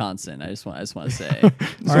in Wisconsin. I just want to say.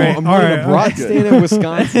 So right, I'm all running right, a all brat right. stand in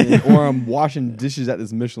Wisconsin, or I'm washing dishes at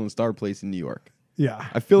this Michelin star place in New York. Yeah,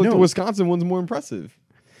 I feel like No. the Wisconsin one's more impressive.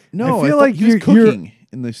 No, I feel thought like he was you're- cooking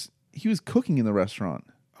in this. He was cooking in the restaurant.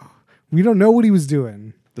 we don't know what he was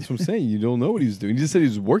doing. That's what I'm saying. You don't know what he was doing. He just said he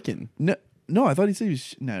was working. No, I thought he said he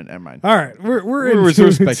was. No, never mind. All right, we're We're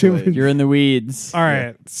into speculating. You're in the weeds. All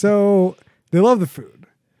right, so they love the food.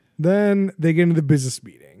 Then they get into the business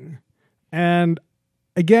meeting, and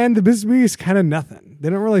again, the business meeting is kind of nothing. They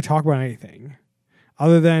don't really talk about anything,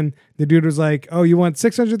 other than the dude was like, "Oh, you want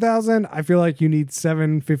 600,000? I feel like you need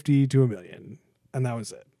 750 to $1 million," and that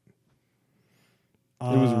was it.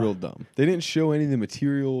 It was real dumb. They didn't show any of the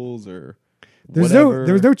materials or There was whatever.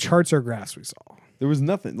 no charts or graphs we saw. There was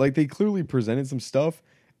nothing. Like they clearly presented some stuff,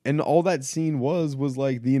 and all that scene was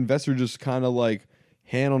like the investor just kind of like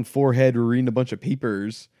hand on forehead reading a bunch of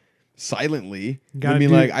papers silently. Gotta I mean,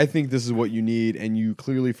 do- like I think this is what you need, and you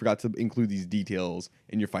clearly forgot to include these details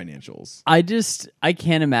in your financials. I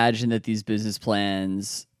can't imagine that these business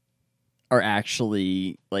plans are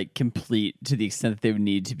actually like complete to the extent that they would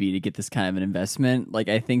need to be to get this kind of an investment. Like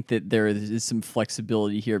I think that there is some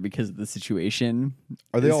flexibility here because of the situation.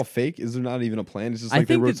 Are they all fake? Is there not even a plan? It's just I like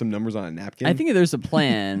they think wrote that- some numbers on a napkin. I think that there's a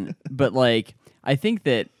plan, but like I think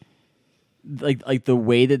that like the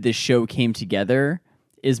way that this show came together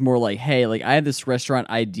is more like, hey, like I have this restaurant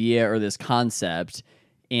idea or this concept,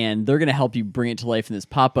 and they're gonna help you bring it to life in this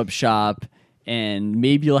pop-up shop, and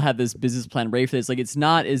maybe you'll have this business plan ready for this. Like it's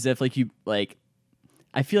not as if like you like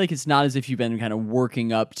I feel like it's not as if you've been kind of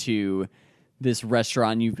working up to this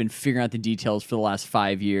restaurant and you've been figuring out the details for the last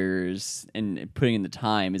 5 years and putting in the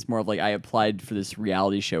time. It's more of like I applied for this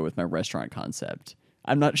reality show with my restaurant concept.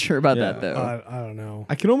 I'm not sure about Yeah. that though. I don't know.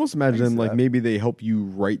 I can almost imagine see like that. maybe they help you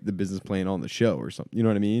write the business plan on the show or something. You know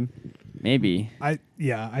what I mean? Maybe. I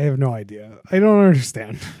have no idea. I don't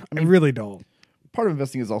understand. I really don't. Part of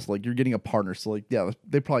investing is also like you're getting a partner. So like, yeah,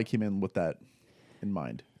 they probably came in with that in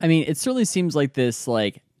mind. I mean, it certainly seems like this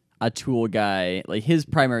like Atul guy, like his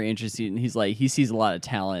primary interest, he's like he sees a lot of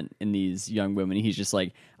talent in these young women. He's just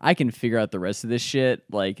like, I can figure out the rest of this shit.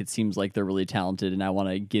 Like it seems like they're really talented, and I want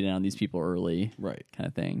to get in on these people early, Right. kind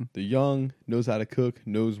of thing. They're young, knows how to cook,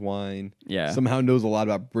 knows wine. Yeah. Somehow knows a lot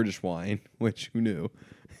about British wine, which who knew?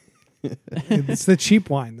 It's the cheap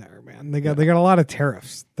wine there, man. They got a lot of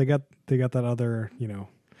tariffs. They got that other,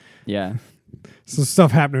 Yeah, some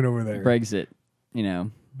stuff happening over there. Brexit.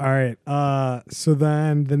 All right. So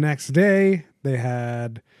then the next day they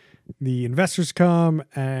had the investors come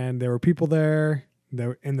and there were people there.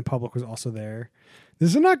 And the public was also there.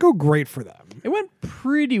 This did not go great for them. It went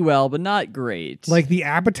pretty well, but not great. Like the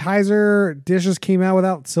appetizer dishes came out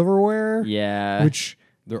without silverware, yeah, which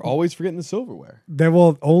They're always forgetting the silverware. there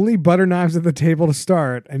will only butter knives at the table to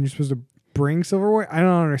start, and you're supposed to bring silverware. I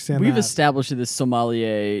don't understand. we've that. established that this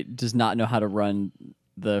sommelier does not know how to run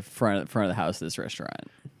the front of the house of this restaurant.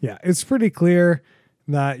 Yeah, it's pretty clear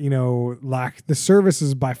that the service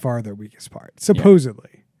is by far their weakest part. Supposedly,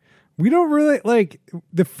 we don't really like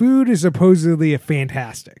the food is supposedly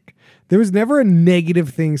fantastic. There was never a negative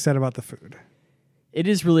thing said about the food. It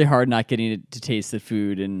is really hard not getting to taste the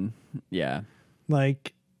food, and yeah.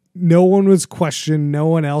 Like, no one was questioned. No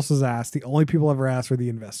one else was asked. The only people ever asked were the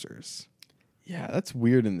investors. Yeah, that's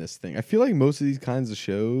weird in this thing. I feel like most of these kinds of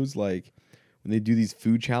shows, like when they do these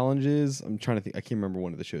food challenges, I'm trying to think. I can't remember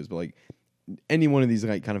one of the shows, but like any one of these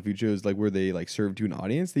like kind of food shows, like where they like serve to an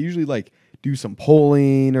audience, they usually like do some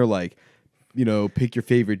polling or like, you know, pick your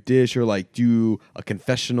favorite dish or like do a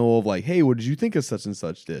confessional of like, hey, what did you think of such and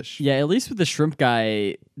such dish? Yeah, at least with the shrimp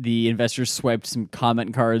guy, the investors swiped some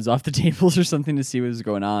comment cards off the tables or something to see what was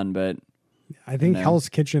going on. But I think No. Hell's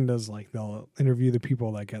Kitchen does like they'll interview the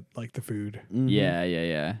people that get like the food.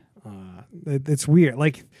 yeah. It's weird.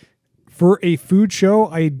 Like for a food show,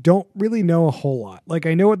 I don't really know a whole lot. Like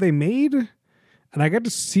I know what they made, and I got to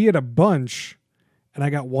see it a bunch, and I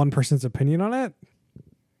got one person's opinion on it.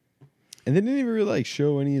 And they didn't even really like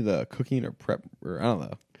show any of the cooking or prep, or I don't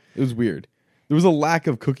know. It was weird. There was a lack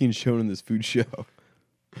of cooking shown in this food show.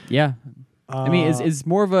 Yeah. I mean, Uh, it's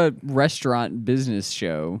more of a restaurant business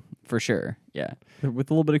show for sure. Yeah,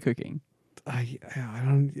 with a little bit of cooking. I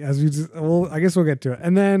don't. As we just, well, I guess we'll get to it.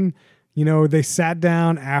 And then they sat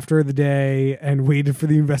down after the day and waited for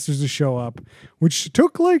the investors to show up, which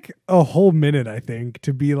took like a whole minute, I think,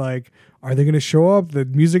 to be like, are they going to show up? The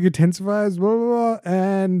music intensifies, blah blah blah,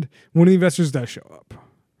 and one of the investors does show up.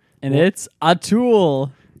 And it's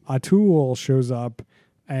Atul. Atul shows up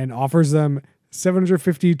and offers them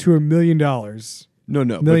 $750 to $1 million.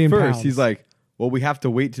 No. Million but first, pounds. he's like, well, we have to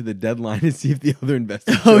wait to the deadline to see if the other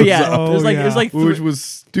investor Oh shows yeah, up, Oh, there's like which was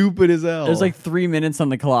stupid as hell. there's like 3 minutes on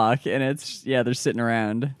the clock, and they're sitting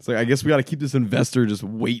around. It's like, I guess we got to keep this investor just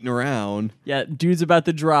waiting around. Yeah, dude's about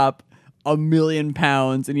to drop £1 million,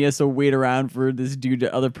 and he has to wait around for this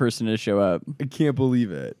other person to show up. I can't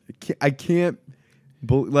believe it. I can't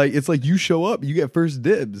like, it's like you show up, you get first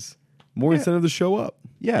dibs. More incentive to show up.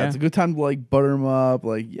 Yeah, it's a good time to like butter them up.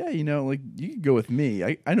 Like, yeah, like you can go with me.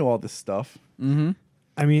 I know all this stuff. Mm-hmm.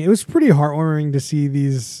 I mean, it was pretty heartwarming to see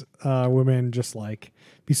these women just like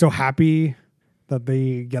be so happy that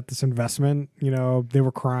they get this investment. They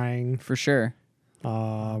were crying. For sure.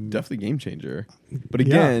 Definitely game changer. But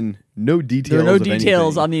again, no details. There are no of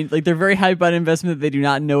details anything. on the they're very hyped about investment that they do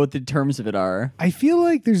not know what the terms of it are. I feel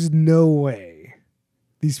like there's no way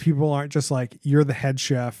these people aren't just like, you're the head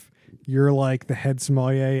chef, you're like the head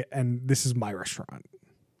sommelier, and this is my restaurant.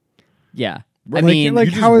 Yeah. Right, I mean, like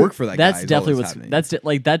you just how work for that guy. that's is all definitely that's what's happening.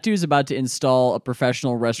 like that dude's about to install a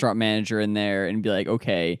professional restaurant manager in there and be like,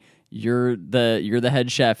 okay, you're the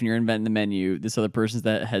head chef and you're inventing the menu. This other person's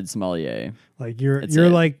the head sommelier. Like you're That's it.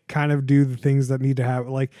 like kind of do the things that need to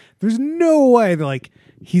happen. Like there's no way that like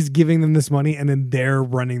he's giving them this money and then they're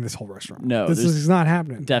running this whole restaurant. No, this there's- is not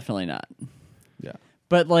happening. Definitely not. Yeah.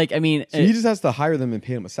 But like, I mean, So he just has to hire them and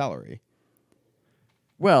pay them a salary.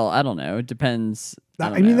 well, I don't know. It depends. I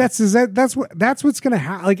don't mean, know. that's what's gonna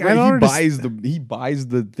happen. Like I Right, don't he buys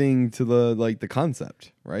the thing to the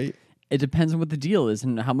concept, right? It depends on what the deal is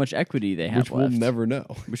and how much equity they have Which we'll left. never know.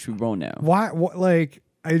 Which we won't know. Why? What? Like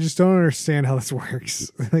I just don't understand how this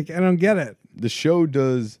works. Like I don't get it. The show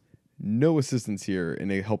does no assistance here in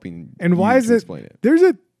helping. And why you is to it? Explain it. There's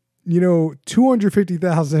a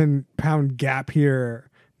 250,000 pound gap here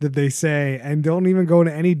that they say and don't even go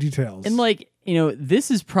into any details. And like,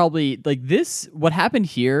 this is probably like this. What happened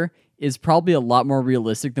here is probably a lot more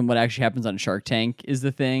realistic than what actually happens on Shark Tank. Is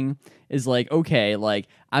the thing is like, okay, like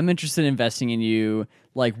I'm interested in investing in you.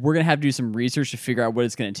 Like we're gonna have to do some research to figure out what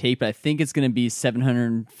it's gonna take, but I think it's gonna be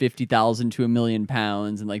 750,000 to £1 million,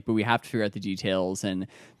 and like, but we have to figure out the details, and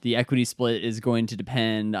the equity split is going to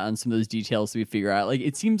depend on some of those details that we figure out. Like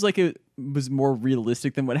it seems like it was more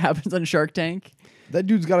realistic than what happens on Shark Tank. That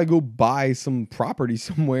dude's got to go buy some property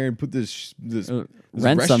somewhere and put this Rent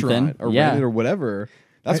restaurant something. or Yeah. rent it or whatever.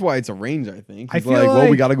 That's why it's arranged. I think I he's feel like, well, we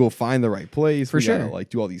like- got to go find the right place. For we sure. gotta, like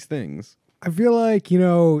do all these things. I feel like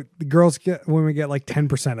the women get like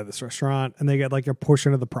 10% of this restaurant, and they get like a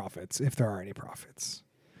portion of the profits if there are any profits.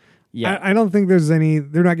 Yeah. I don't think there's any.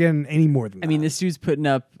 They're not getting any more than that. I mean, this dude's putting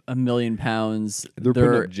up £1 million. They're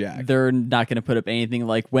putting up jack. They're not going to put up anything.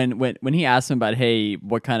 Like when he asked him about, hey,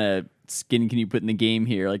 what kind of skin can you put in the game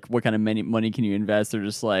here? Like, what kind of money can you invest? They're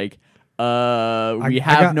just like, we I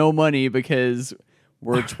have got- no money because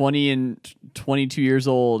we're 20 and 22 years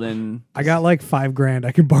old, and I got like $5,000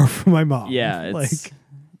 I can borrow from my mom. yeah, it's like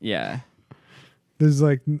yeah, there's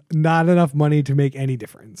like not enough money to make any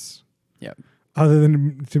difference, yep. other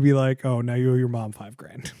than to be like, oh, now you owe your mom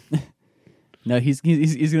 $5,000. No, he's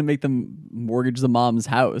gonna make them mortgage the mom's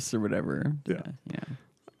house or whatever. Yeah.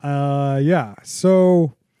 yeah. Yeah.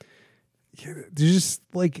 So there's just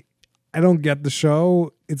like I don't get the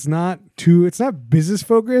show. It's not business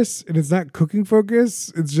focused and it's not cooking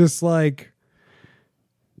focused. It's just like,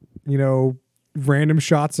 you know, random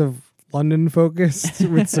shots of London focused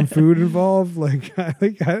with some food involved. Like I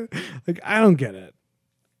don't get it.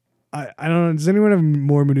 I don't know. Does anyone have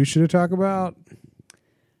more minutia to talk about?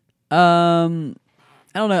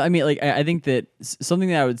 I don't know. I mean, like, I think that something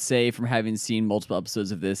that I would say from having seen multiple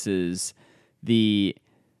episodes of this is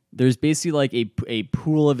there's basically like a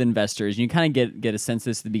pool of investors. You kind of get a sense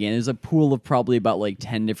of this at the beginning. There's a pool of probably about like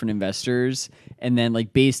 10 different investors. And then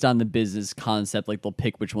like based on the business concept, like they'll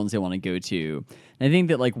pick which ones they want to go to. And I think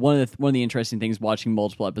that like one of the interesting things watching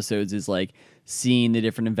multiple episodes is like seeing the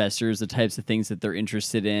different investors, the types of things that they're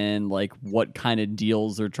interested in, like what kind of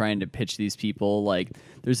deals they're trying to pitch these people. Like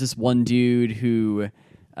there's this one dude who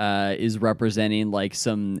is representing like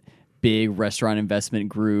some big restaurant investment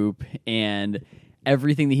group, and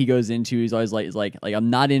everything that he goes into, he's always like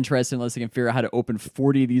I'm not interested unless I can figure out how to open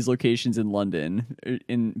 40 of these locations in London,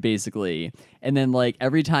 basically. And then like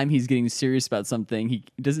every time he's getting serious about something, he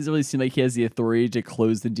doesn't really seem like he has the authority to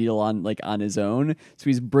close the deal on his own. So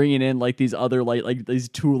he's bringing in like these other like these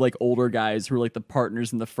two like older guys who are like the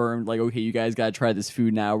partners in the firm. Like, okay, you guys got to try this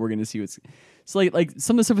food now. We're gonna see what's. So like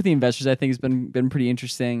some of the stuff with the investors, I think has been pretty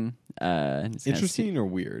interesting. Interesting or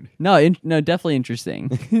weird? No, definitely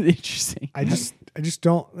interesting. Interesting. I just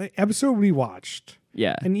don't. The episode we watched,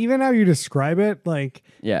 Yeah. and even how you describe it, like,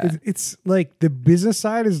 Yeah. it's like the business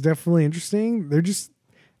side is definitely interesting.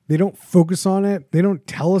 They don't focus on it. They don't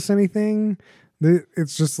tell us anything.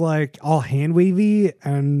 It's just like all hand wavy,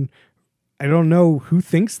 and I don't know who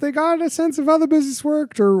thinks they got a sense of how the business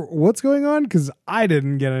worked or what's going on, because I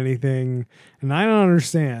didn't get anything, and I don't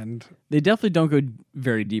understand. They definitely don't go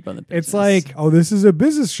very deep on the business. It's like, oh, this is a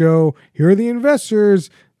business show. Here are the investors.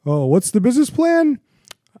 Oh, what's the business plan?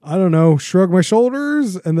 I don't know. Shrug my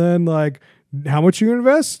shoulders, and then like, how much you gonna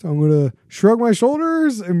invest? I'm gonna shrug my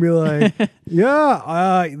shoulders and be like,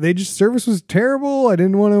 yeah, service was terrible. I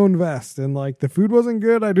didn't want to invest, and like the food wasn't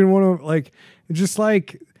good. I didn't want to like. It's just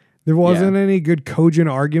like there wasn't any good cogent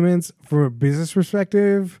arguments from a business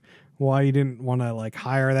perspective why you didn't want to like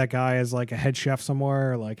hire that guy as like a head chef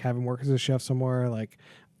somewhere, or like have him work as a chef somewhere. Like,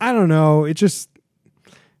 I don't know. It just.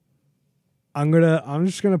 I'm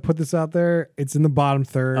just gonna put this out there. It's in the bottom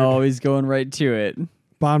third. Oh, he's going right to it.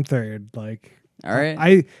 Bottom third. Like, all right.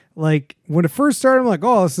 I like when it first started, I'm like,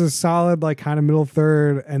 oh, this is solid, like kind of middle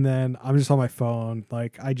third, and then I'm just on my phone.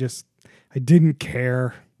 Like, I didn't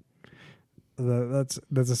care. That's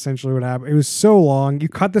essentially what happened. It was so long. You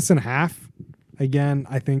cut this in half. Again,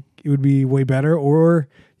 I think it would be way better, or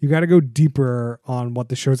you got to go deeper on what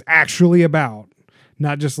the show's actually about,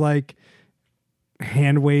 not just like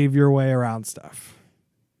hand wave your way around stuff.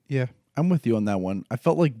 Yeah, I'm with you on that one. I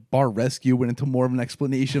felt like Bar Rescue went into more of an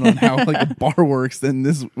explanation on how like a bar works than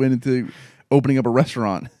this went into opening up a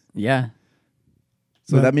restaurant. Yeah.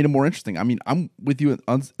 So that made it more interesting. I mean, I'm with you.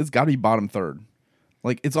 It's got to be bottom third.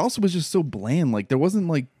 Like, it's also was just so bland. Like, there wasn't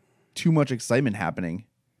like too much excitement happening.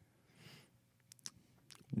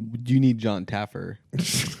 You need John Taffer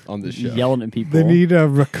on this show. Yelling at people. They need a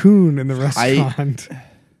raccoon in the restaurant.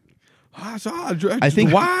 I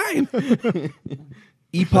think wine.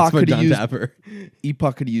 Epoch could have John used Taffer.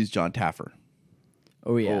 Epoch could have used John Taffer.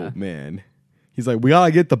 Oh yeah. Oh man, he's like, we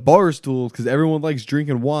gotta get the bar stools because everyone likes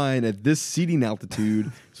drinking wine at this seating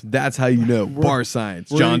altitude. So that's how you know bar science.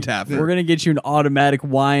 John Taffer. We're gonna get you an automatic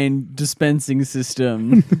wine dispensing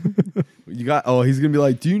system. You got. Oh, he's gonna be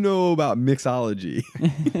like, do you know about mixology?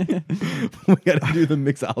 We gotta do the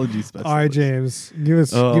mixology special. All right, James,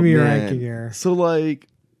 give me your ranking here. So like,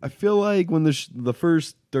 I feel like when the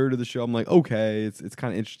first third of the show, I'm like, okay, it's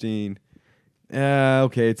kind of interesting.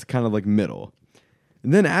 Okay, it's kind of like middle.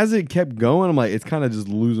 And then as it kept going, I'm like, it's kind of just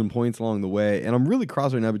losing points along the way. And I'm really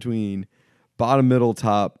cross right now between bottom, middle,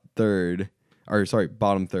 top, third. Or sorry,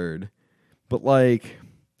 bottom, third. But like,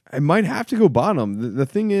 I might have to go bottom. The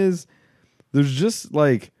thing is, there's just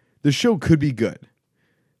like, the show could be good.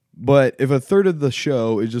 But if a third of the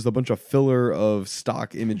show is just a bunch of filler of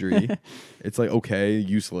stock imagery, it's like, okay,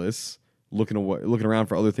 useless. Looking around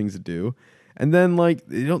for other things to do. And then like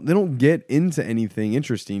they don't get into anything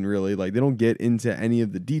interesting really. Like they don't get into any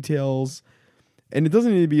of the details. And it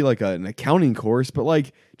doesn't need to be like an accounting course, but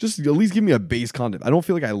like just at least give me a base concept. I don't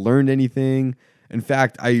feel like I learned anything. In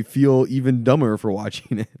fact, I feel even dumber for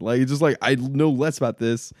watching it. Like it's just like I know less about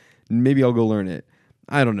this. Maybe I'll go learn it.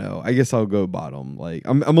 I don't know. I guess I'll go bottom. Like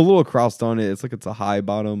I'm a little crossed on it. It's like it's a high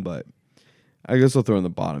bottom, but I guess I'll throw in the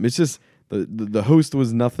bottom. It's just the host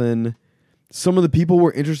was nothing. Some of the people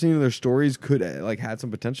were interesting in their stories, could like had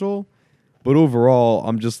some potential, But overall,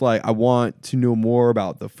 I'm just like, I want to know more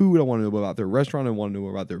about the food. I want to know about their restaurant. I want to know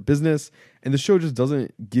more about their business. And the show just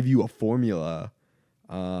doesn't give you a formula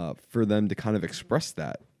for them to kind of express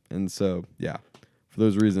that. And so, yeah, for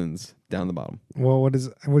those reasons, down the bottom. Well,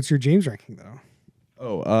 what's your James ranking though?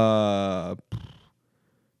 Oh,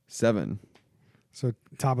 7. So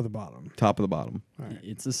top of the bottom. Top of the bottom.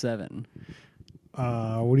 It's a 7.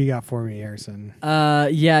 What do you got for me, Harrison?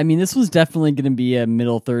 Yeah, I mean, this was definitely going to be a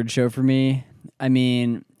middle third show for me. I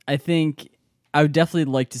mean, I think I would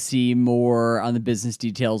definitely like to see more on the business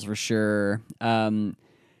details for sure.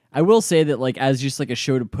 I will say that, like, as just like a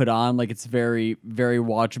show to put on, like, it's very, very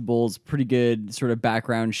watchable. It's a pretty good sort of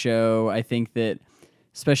background show. I think that,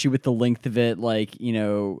 especially with the length of it, like, you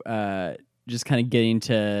know, just kind of getting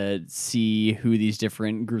to see who these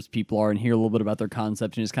different groups of people are and hear a little bit about their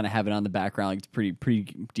concept and just kind of have it on the background. Like, it's a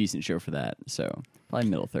pretty decent show for that. So probably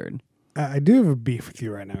middle third. I do have a beef with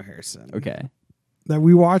you right now, Harrison. Okay. That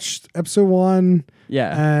we watched episode 1.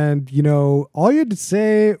 Yeah. And, you know, all you had to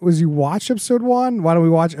say was you watched episode 1. Why don't we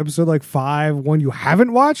watch episode like 5, one you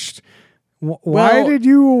haven't watched? Why Well, did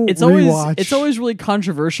you rewatch? It's always really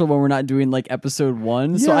controversial when we're not doing like episode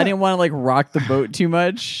 1. So Yeah. I didn't want to like rock the boat too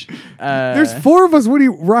much. There's 4 of us. What are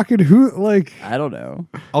you rocking? Who, like... I don't know.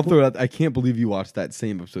 I'll throw it out. I can't believe you watched that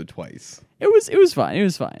same episode twice. It was fine. It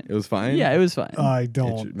was fine. It was fine? Yeah, it was fine. I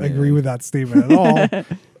don't Man. agree with that statement at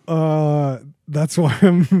all. That's why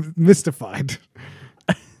I'm mystified.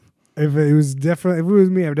 If it was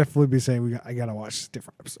me, I would definitely be saying I gotta watch a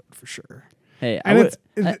different episode for sure. Hey, And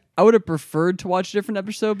I would have preferred to watch a different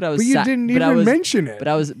episode, but I was. But you didn't even mention it. But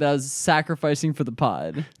I was sacrificing for the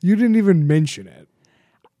pod. You didn't even mention it.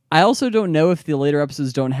 I also don't know if the later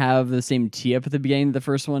episodes don't have the same tee up at the beginning that the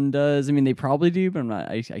first one does. I mean, they probably do, but I'm not.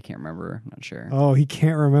 I can't remember. I'm not sure. Oh, he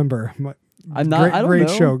can't remember. I'm not. I don't great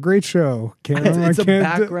know. show. Great show. Can't remember. It's a can't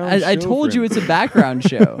background I show told for you him. it's a background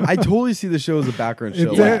show. I totally see the show as a background show.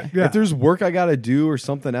 It's Like, yeah. If there's work I gotta do or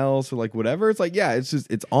something else or like whatever, it's like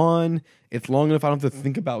it's on. It's long enough. I don't have to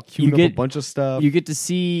think about queuing up a bunch of stuff. You get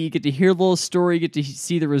to hear the little story. You get to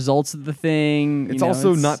see the results of the thing. It's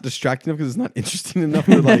also not distracting enough because it's not interesting enough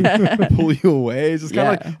to like pull you away. It's just kind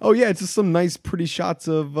of Yeah. like, oh yeah, it's just some nice, pretty shots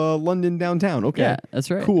of London downtown. Okay, Yeah, that's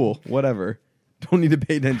right. Cool, whatever. Don't need to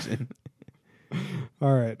pay attention.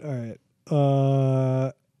 All right.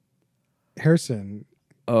 Harrison,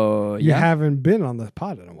 Oh you yeah. haven't been on the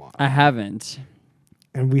pod in a while, I haven't.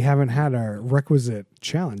 and we haven't had our requisite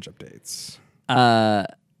challenge updates.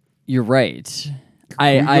 You're right. We go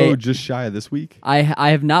I just shy of this week. I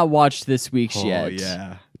have not watched this week's Oh yet.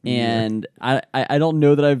 yeah. And I don't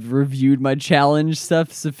know that I've reviewed my challenge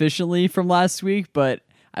stuff sufficiently from last week, but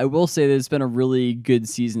I will say that it's been a really good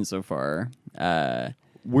season so far.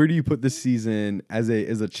 Where do you put this season as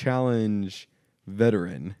a challenge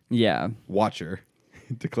veteran Yeah. watcher?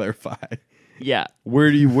 To clarify, Yeah.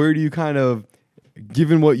 where do you kind of,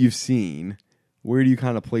 given what you've seen, where do you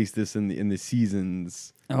kind of place this in the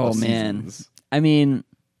seasons? Oh, of man. seasons? I mean,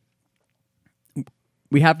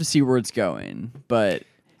 we have to see where it's going, but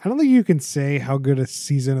I don't think you can say how good a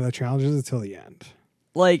season of the challenge is until the end.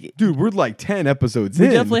 like Dude, we're like 10 episodes we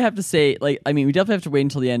in. definitely have to say, like, I mean, we definitely have to wait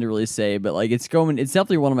until the end to really say, but like it's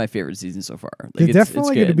definitely one of my favorite seasons so far. Like, They're it's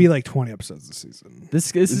definitely going to good. be like 20 episodes this season.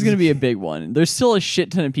 This is going to be a big one. There's still a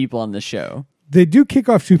shit ton of people on this show. They do kick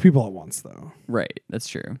off 2 people at once, though. Right, that's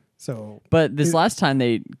true. So, But this last time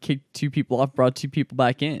they kicked 2 people off, brought 2 people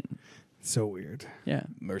back in. so weird. Yeah.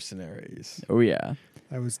 Mercenaries. Oh yeah.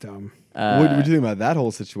 That was dumb. What do you think about that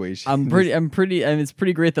whole situation? I'm pretty. I mean, it's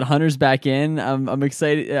pretty great that Hunter's back in. I'm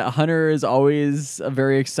excited. Hunter is always a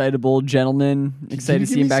very excitable gentleman. Excited to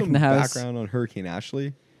see him back in the house. Background on Hurricane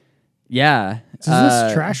Ashley. Yeah. Is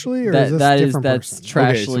this Trashly or is this that a is different that's person?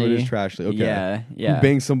 Trashly. Okay, so it is Trashly. Okay. Yeah. Yeah. Who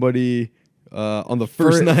banged somebody on the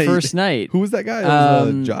first night? First night. Who was that guy? That was,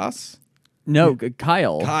 Um, Joss? No,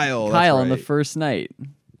 Kyle. Kyle, that's Kyle on the right. first night.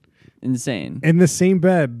 Insane. In the same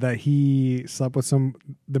bed that he slept with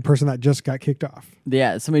the person that just got kicked off.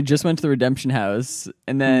 Yeah. Somebody just went to the redemption house,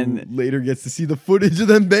 and then Who later gets to see the footage of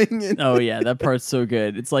them banging. oh yeah, that part's so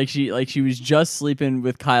good. It's like she was just sleeping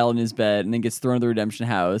with Kyle in his bed, and then gets thrown to the redemption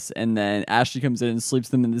house, and then Ashley comes in and sleeps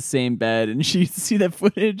them in the same bed, and she see that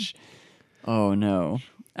footage. Oh no.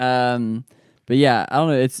 But yeah, I don't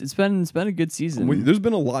know. It's been a good season. There's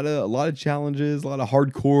been a lot of challenges, a lot of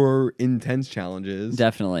hardcore, intense challenges.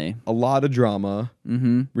 Definitely. A lot of drama.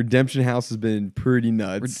 Mm-hmm. Redemption House has been pretty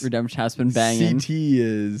nuts. Redemption has been banging. CT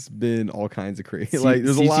has been all kinds of crazy. C- Like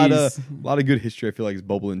there's a CT's lot of good history. I feel like is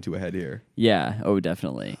bubbling to a head here. Yeah. Oh,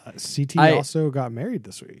 definitely. CT I- also got married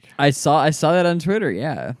this week. I saw that on Twitter.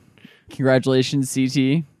 Yeah. Congratulations,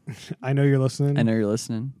 CT. I know you're listening. I know you're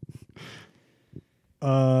listening.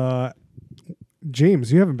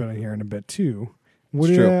 James, you haven't been in here in a bit too. It's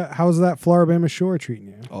true. How's that Floribama Shore treating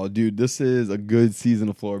you? Oh, dude, this is a good season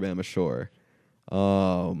of Floribama Shore.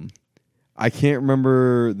 I can't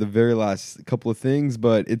remember the very last couple of things,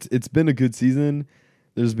 but it's been a good season.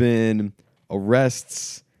 There's been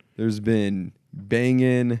arrests. There's been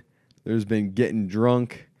banging. There's been getting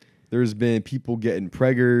drunk. There's been people getting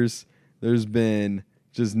preggers. There's been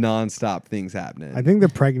just nonstop things happening. I think the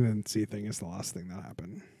pregnancy thing is the last thing that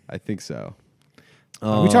happened. I think so.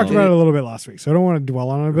 We talked about it a little bit last week, so I don't want to dwell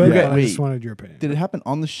on it a bit. Yeah. But I just Wait. wanted your opinion. Did it happen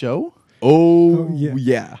on the show? Oh, yeah.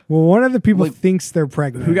 yeah. Well, one of the people Like- thinks they're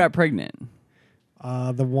pregnant. Who got pregnant?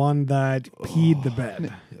 the one that peed the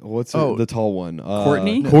bed? What's Oh. the tall one?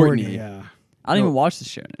 Courtney? Courtney. Yeah. I don't even watch the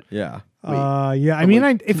show. Yeah. Yeah. I mean,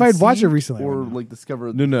 Like, if I'd watched it conceived recently, I or would know. like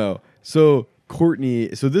discovered. No. So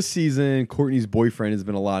Courtney. So this season, Courtney's boyfriend has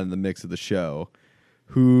been a lot in the mix of the show.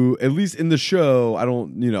 Who, at least in the show, I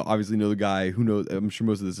don't, obviously know the guy. Who knows? I'm sure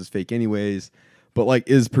most of this is fake, anyways. But like,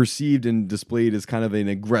 is perceived and displayed as kind of an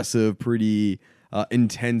aggressive, pretty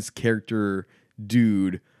intense character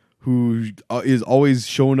dude who is always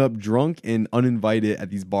showing up drunk and uninvited at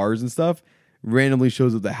these bars and stuff. Randomly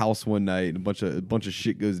shows up at the house one night and a bunch of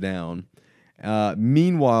shit goes down.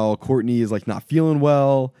 Meanwhile, Courtney is like not feeling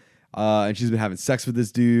well, and she's been having sex with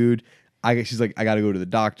this dude. She's like, I gotta go to the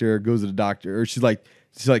doctor. Goes to the doctor. Or she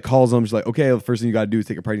calls him. She's like, okay, the first thing you gotta do is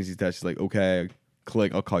take a pregnancy test. She's like, okay,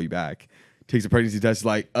 click. I'll call you back. Takes a pregnancy test. She's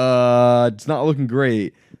like, it's not looking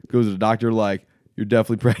great. Goes to the doctor. Like, you're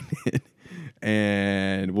definitely pregnant,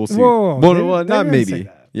 and we'll see. Whoa, well, they not didn't maybe. say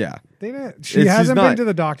that. Yeah. They didn't, she She's hasn't not- been to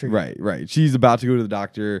the doctor yet. Right. She's about to go to the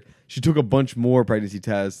doctor. She took a bunch more pregnancy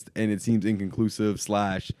tests, and it seems inconclusive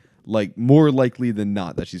 / like more likely than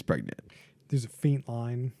not that she's pregnant. There's a faint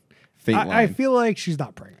line. Faint line. I feel like she's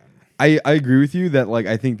not pregnant. I agree with you that like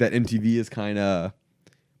I think that MTV is kind of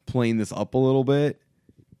playing this up a little bit.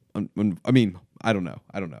 I mean, I don't know.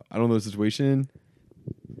 I don't know the situation,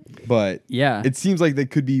 but Yeah. it seems like they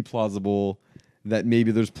could be plausible that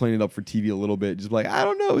maybe they're just playing it up for TV a little bit. Just like, I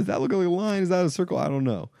don't know. Is that looking like a line? Is that a circle? I don't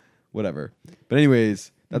know. Whatever. But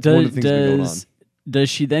anyways, that's one of the things that's been going on. Does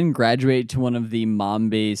she then graduate to one of the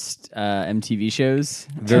mom-based MTV shows?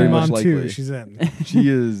 Very Teen much Mom 2, likely. she's in. She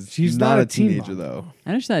is. She's not not a a teen teenager mom, though.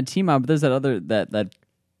 I know she's not a teen mom, but there's that other that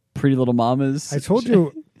Pretty Little Mamas. I told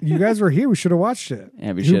you, you guys were here. We should have watched it.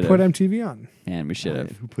 Yeah, we Who should've. put MTV on? Man, we should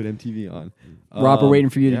have. Who put MTV on? Rob, we're waiting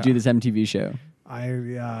for you yeah. to do this MTV show. I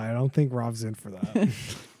don't think Rob's in for that.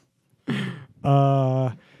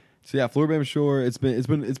 So yeah, Floribama Shore. It's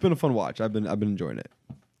been a fun watch. I've been enjoying it.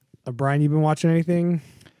 Brian, you been watching anything?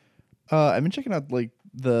 I've been checking out like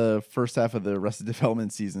the first half of the Arrested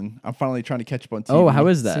Development season. I'm finally trying to catch up on TV. Oh, how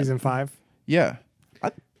is that? Season 5? Yeah.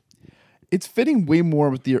 It's fitting way more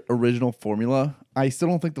with the original formula. I still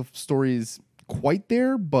don't think the story is quite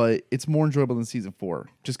there, but it's more enjoyable than season 4.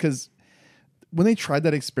 Just because when they tried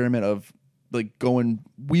that experiment of like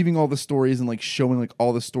weaving all the stories and like showing like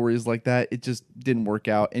all the stories like that, it just didn't work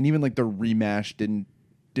out. And even like the rematch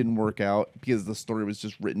didn't work out because the story was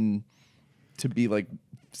just written to be like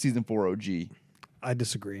season 4 OG. I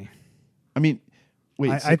disagree. I mean,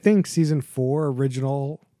 wait. I think season 4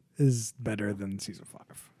 original is better than season 5.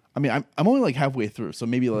 I mean, I'm only like halfway through, so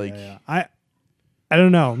maybe like Yeah. I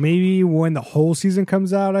don't know. Maybe when the whole season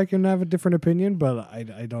comes out, I can have a different opinion. But I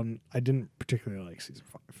didn't particularly like season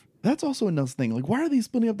 5 that's also another thing. Like, why are they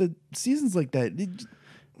splitting up the seasons like that?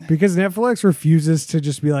 because Netflix refuses to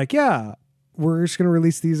just be like, yeah, we're just gonna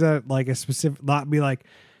release these at like a specific. Not be like,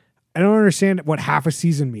 I don't understand what half a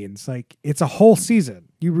season means. Like, it's a whole season.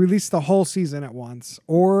 You release the whole season at once,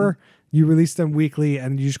 or you release them weekly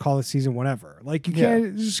and you just call it season whatever. Like, you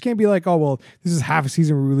just can't be like, oh well, this is half a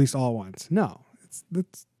season we release all at once. No,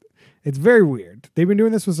 it's very weird. They've been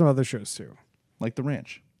doing this with some other shows too. Like The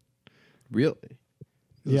Ranch. Really?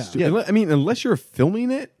 Yeah. Yeah. I mean, unless you're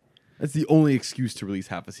filming it, that's the only excuse to release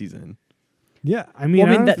half a season. Yeah, I mean,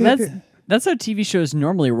 Well, I mean don't think that's how TV shows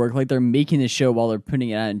normally work. Like they're making the show while they're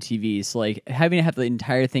putting it out on TV. So like having to have the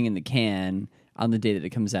entire thing in the can on the day that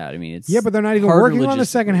it comes out. I mean, it's yeah, but they're not even harder working on the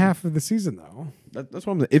second logistically. half of the season though. That's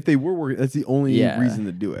what I'm saying. If they were working, that's the only Yeah. reason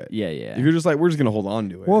to do it. Yeah. If you're just like, we're just gonna hold on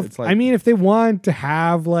to it. Well, it's like, I mean, if they want to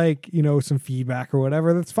have like some feedback or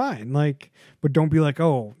whatever, that's fine. Like, but don't be like,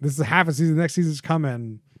 oh, this is half a season, next season's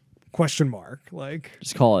coming? ? Like,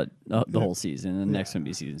 Just call it the whole season, and the next one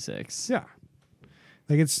be season 6. yeah,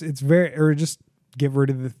 like it's very, or just get rid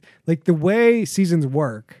of the way seasons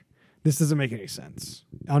work. This doesn't make any sense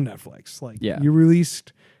on Netflix. Like, Yeah. you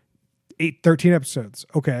released 13 episodes.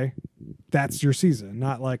 Okay, that's your season.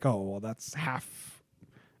 Not like, oh, well, that's half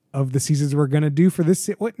of the seasons we're gonna do for this.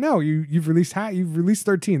 What? No, you've released you've released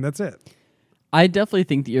 13. That's it. I definitely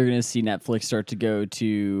think that you're going to see Netflix start to go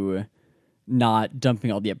to not dumping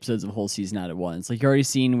all the episodes of a whole season out at once. Like you're already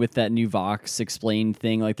seeing with that new Vox Explained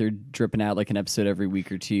thing, like they're dripping out like an episode every week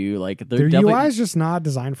or two. Like Their UI is just not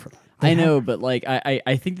designed for that. I know, but like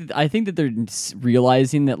I think that they're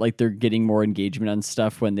realizing that like they're getting more engagement on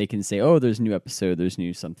stuff when they can say, oh, there's a new episode, there's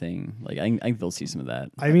new something. Like I think they'll see some of that.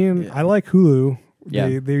 I mean, I like Hulu.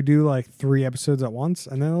 Yeah. They do like 3 episodes at once,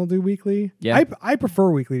 and then they'll do weekly. Yeah. I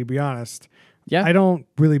prefer weekly, to be honest. Yeah, I don't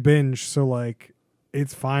really binge, so like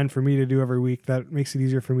it's fine for me to do every week. That makes it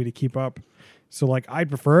easier for me to keep up. So like I'd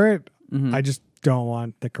prefer it. Mhm. I just don't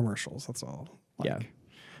want the commercials. That's all. Like,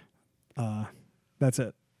 Yeah. That's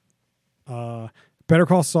it. Better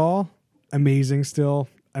Call Saul, amazing still.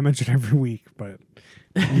 I mention every week, but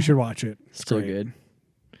you should watch it. It's still great. good.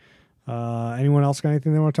 Anyone else got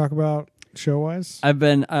anything they want to talk about show wise?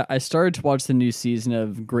 I started to watch the new season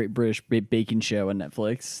of Great British Baking Show on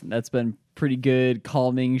Netflix. That's been pretty good,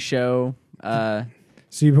 calming show.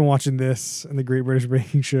 So you've been watching this and the Great British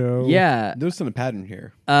Baking Show. Yeah, There's a pattern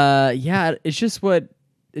here. yeah. It's just what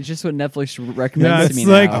Netflix recommends Yeah, to me it's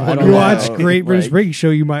like now. I don't you know. watch Great British Like, Baking Show,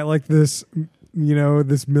 you might like this,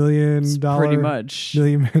 this $1 million pretty much.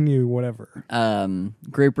 million menu, whatever.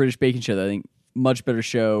 Great British Baking Show. I think much better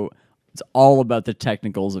show. It's all about the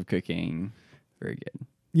technicals of cooking. Very good.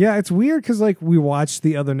 Yeah, it's weird because like we watched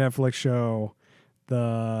the other Netflix show,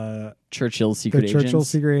 the Churchill Secret Agents, Churchill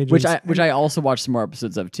Secret Agents, which I also watched some more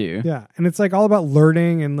episodes of too. yeah, and it's like all about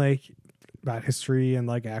learning and like about history and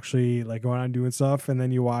like actually like going out and doing stuff. And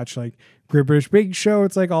then you watch like Great British Baking Show.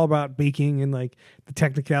 It's like all about baking and like the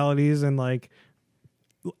technicalities and like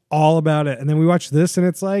all about it. And then we watch this and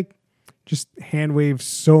it's like just hand waves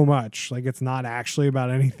so much. Like it's not actually about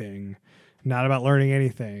anything, not about learning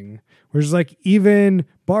anything. Whereas like even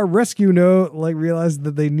Bar Rescue Note like realized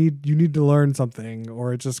that you need to learn something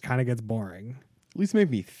or it just kind of gets boring. At least make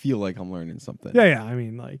me feel like I'm learning something. Yeah. I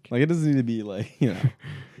mean like Like it doesn't need to be like,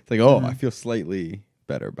 it's like, oh, I feel slightly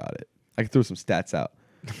better about it. I can throw some stats out.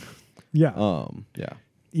 yeah. Yeah.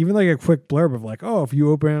 Even like a quick blurb of like, oh, if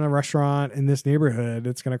you open a restaurant in this neighborhood,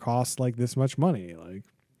 it's going to cost like this much money.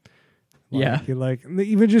 Yeah. Like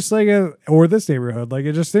even just like or this neighborhood, like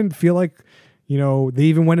it just didn't feel like, they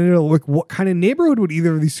even went into like what kind of neighborhood would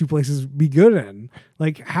either of these two places be good in?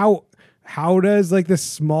 Like how does like this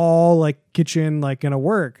small like kitchen like gonna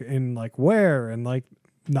work and like where and like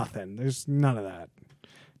nothing. There's none of that.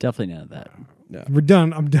 Definitely none of that. No. We're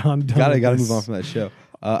done. I'm done. Gotta with this. move on from that show.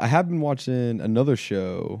 I have been watching another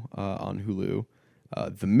show on Hulu,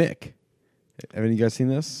 The Mick. Have any of you guys seen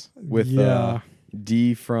this? With Yeah.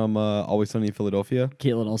 Dee from Always Sunny in Philadelphia?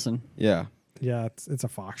 Caitlin Olsen. Yeah. Yeah, it's a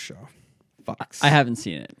Fox show. Fox. I haven't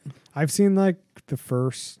seen it. I've seen like the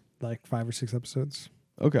first like 5 or 6 episodes.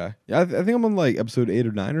 Okay. Yeah, I think I'm on like episode 8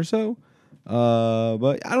 or 9 or so.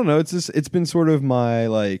 But I don't know. It's been sort of my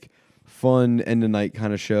like fun end of night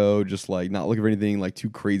kind of show. Just like not looking for anything like too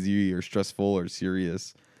crazy or stressful or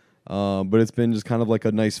serious. But it's been just kind of like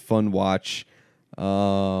a nice fun watch.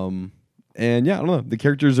 And yeah, I don't know. The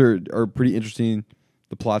characters are pretty interesting.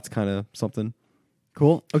 The plot's kind of something.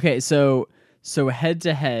 Cool. Okay, so head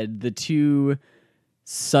to head, the two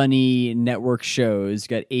Sunny network shows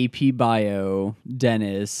got AP Bio,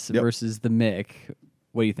 Dennis Yep. versus the Mick.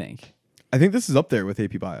 What do you think? I think this is up there with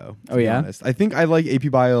AP Bio. To Oh, be yeah? honest. I think I like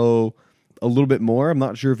AP Bio a little bit more. I'm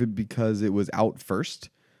not sure if it because it was out first,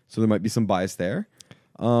 so there might be some bias there.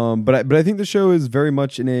 But I think the show is very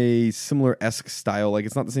much in a similar-esque style. Like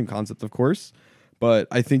it's not the same concept, of course, but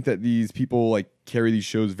I think that these people like carry these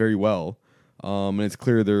shows very well. And it's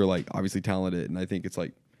clear they're like obviously talented, and I think it's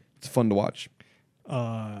fun to watch.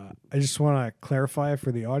 I just want to clarify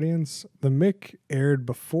for the audience: the Mick aired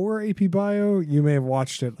before AP Bio. You may have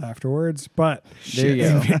watched it afterwards, but There you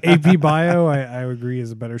go. AP Bio, I agree,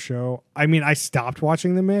 is a better show. I mean, I stopped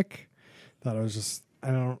watching the Mick. Thought it was just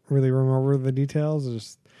I don't really remember the details.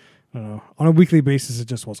 I don't know. On a weekly basis, it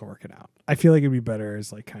just wasn't working out. I feel like it'd be better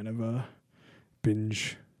as like kind of a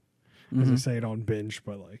binge. As I say, I don't binge,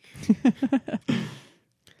 but like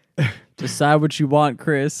Decide what you want,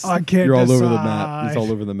 Chris. I can't. You're all over the decide. map. It's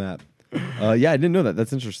all over the map. Yeah, I didn't know that.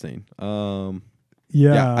 That's interesting.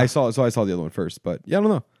 Yeah, I saw the other one first, but yeah, I don't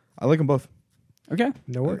know. I like them both. Okay.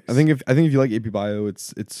 no worries. I think if you like AP Bio,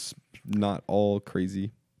 it's not all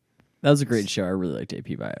crazy. That was a great show. I really liked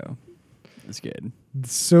AP Bio. It's good.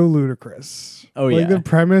 It's so ludicrous. Oh, like yeah. the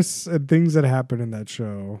premise and things that happen in that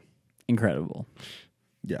show. Incredible.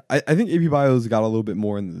 Yeah, I think AP Bio's got a little bit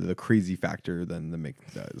more in the crazy factor than the Mick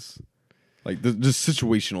does. Like the just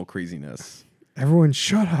situational craziness. Everyone,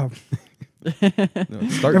 shut up. No,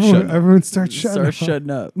 start Everyone, shutting up. everyone start shutting up. Start shutting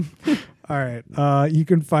up. All right. You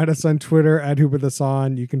can find us on Twitter at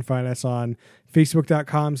HoopWithUsOn. You can find us on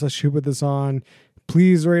Facebook.com/HoopWithUsOn.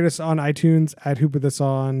 Please rate us on iTunes at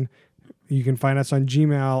HoopWithUsOn. You can find us on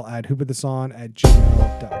Gmail at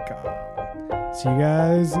HoopWithUsOn@gmail.com. See you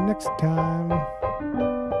guys next time.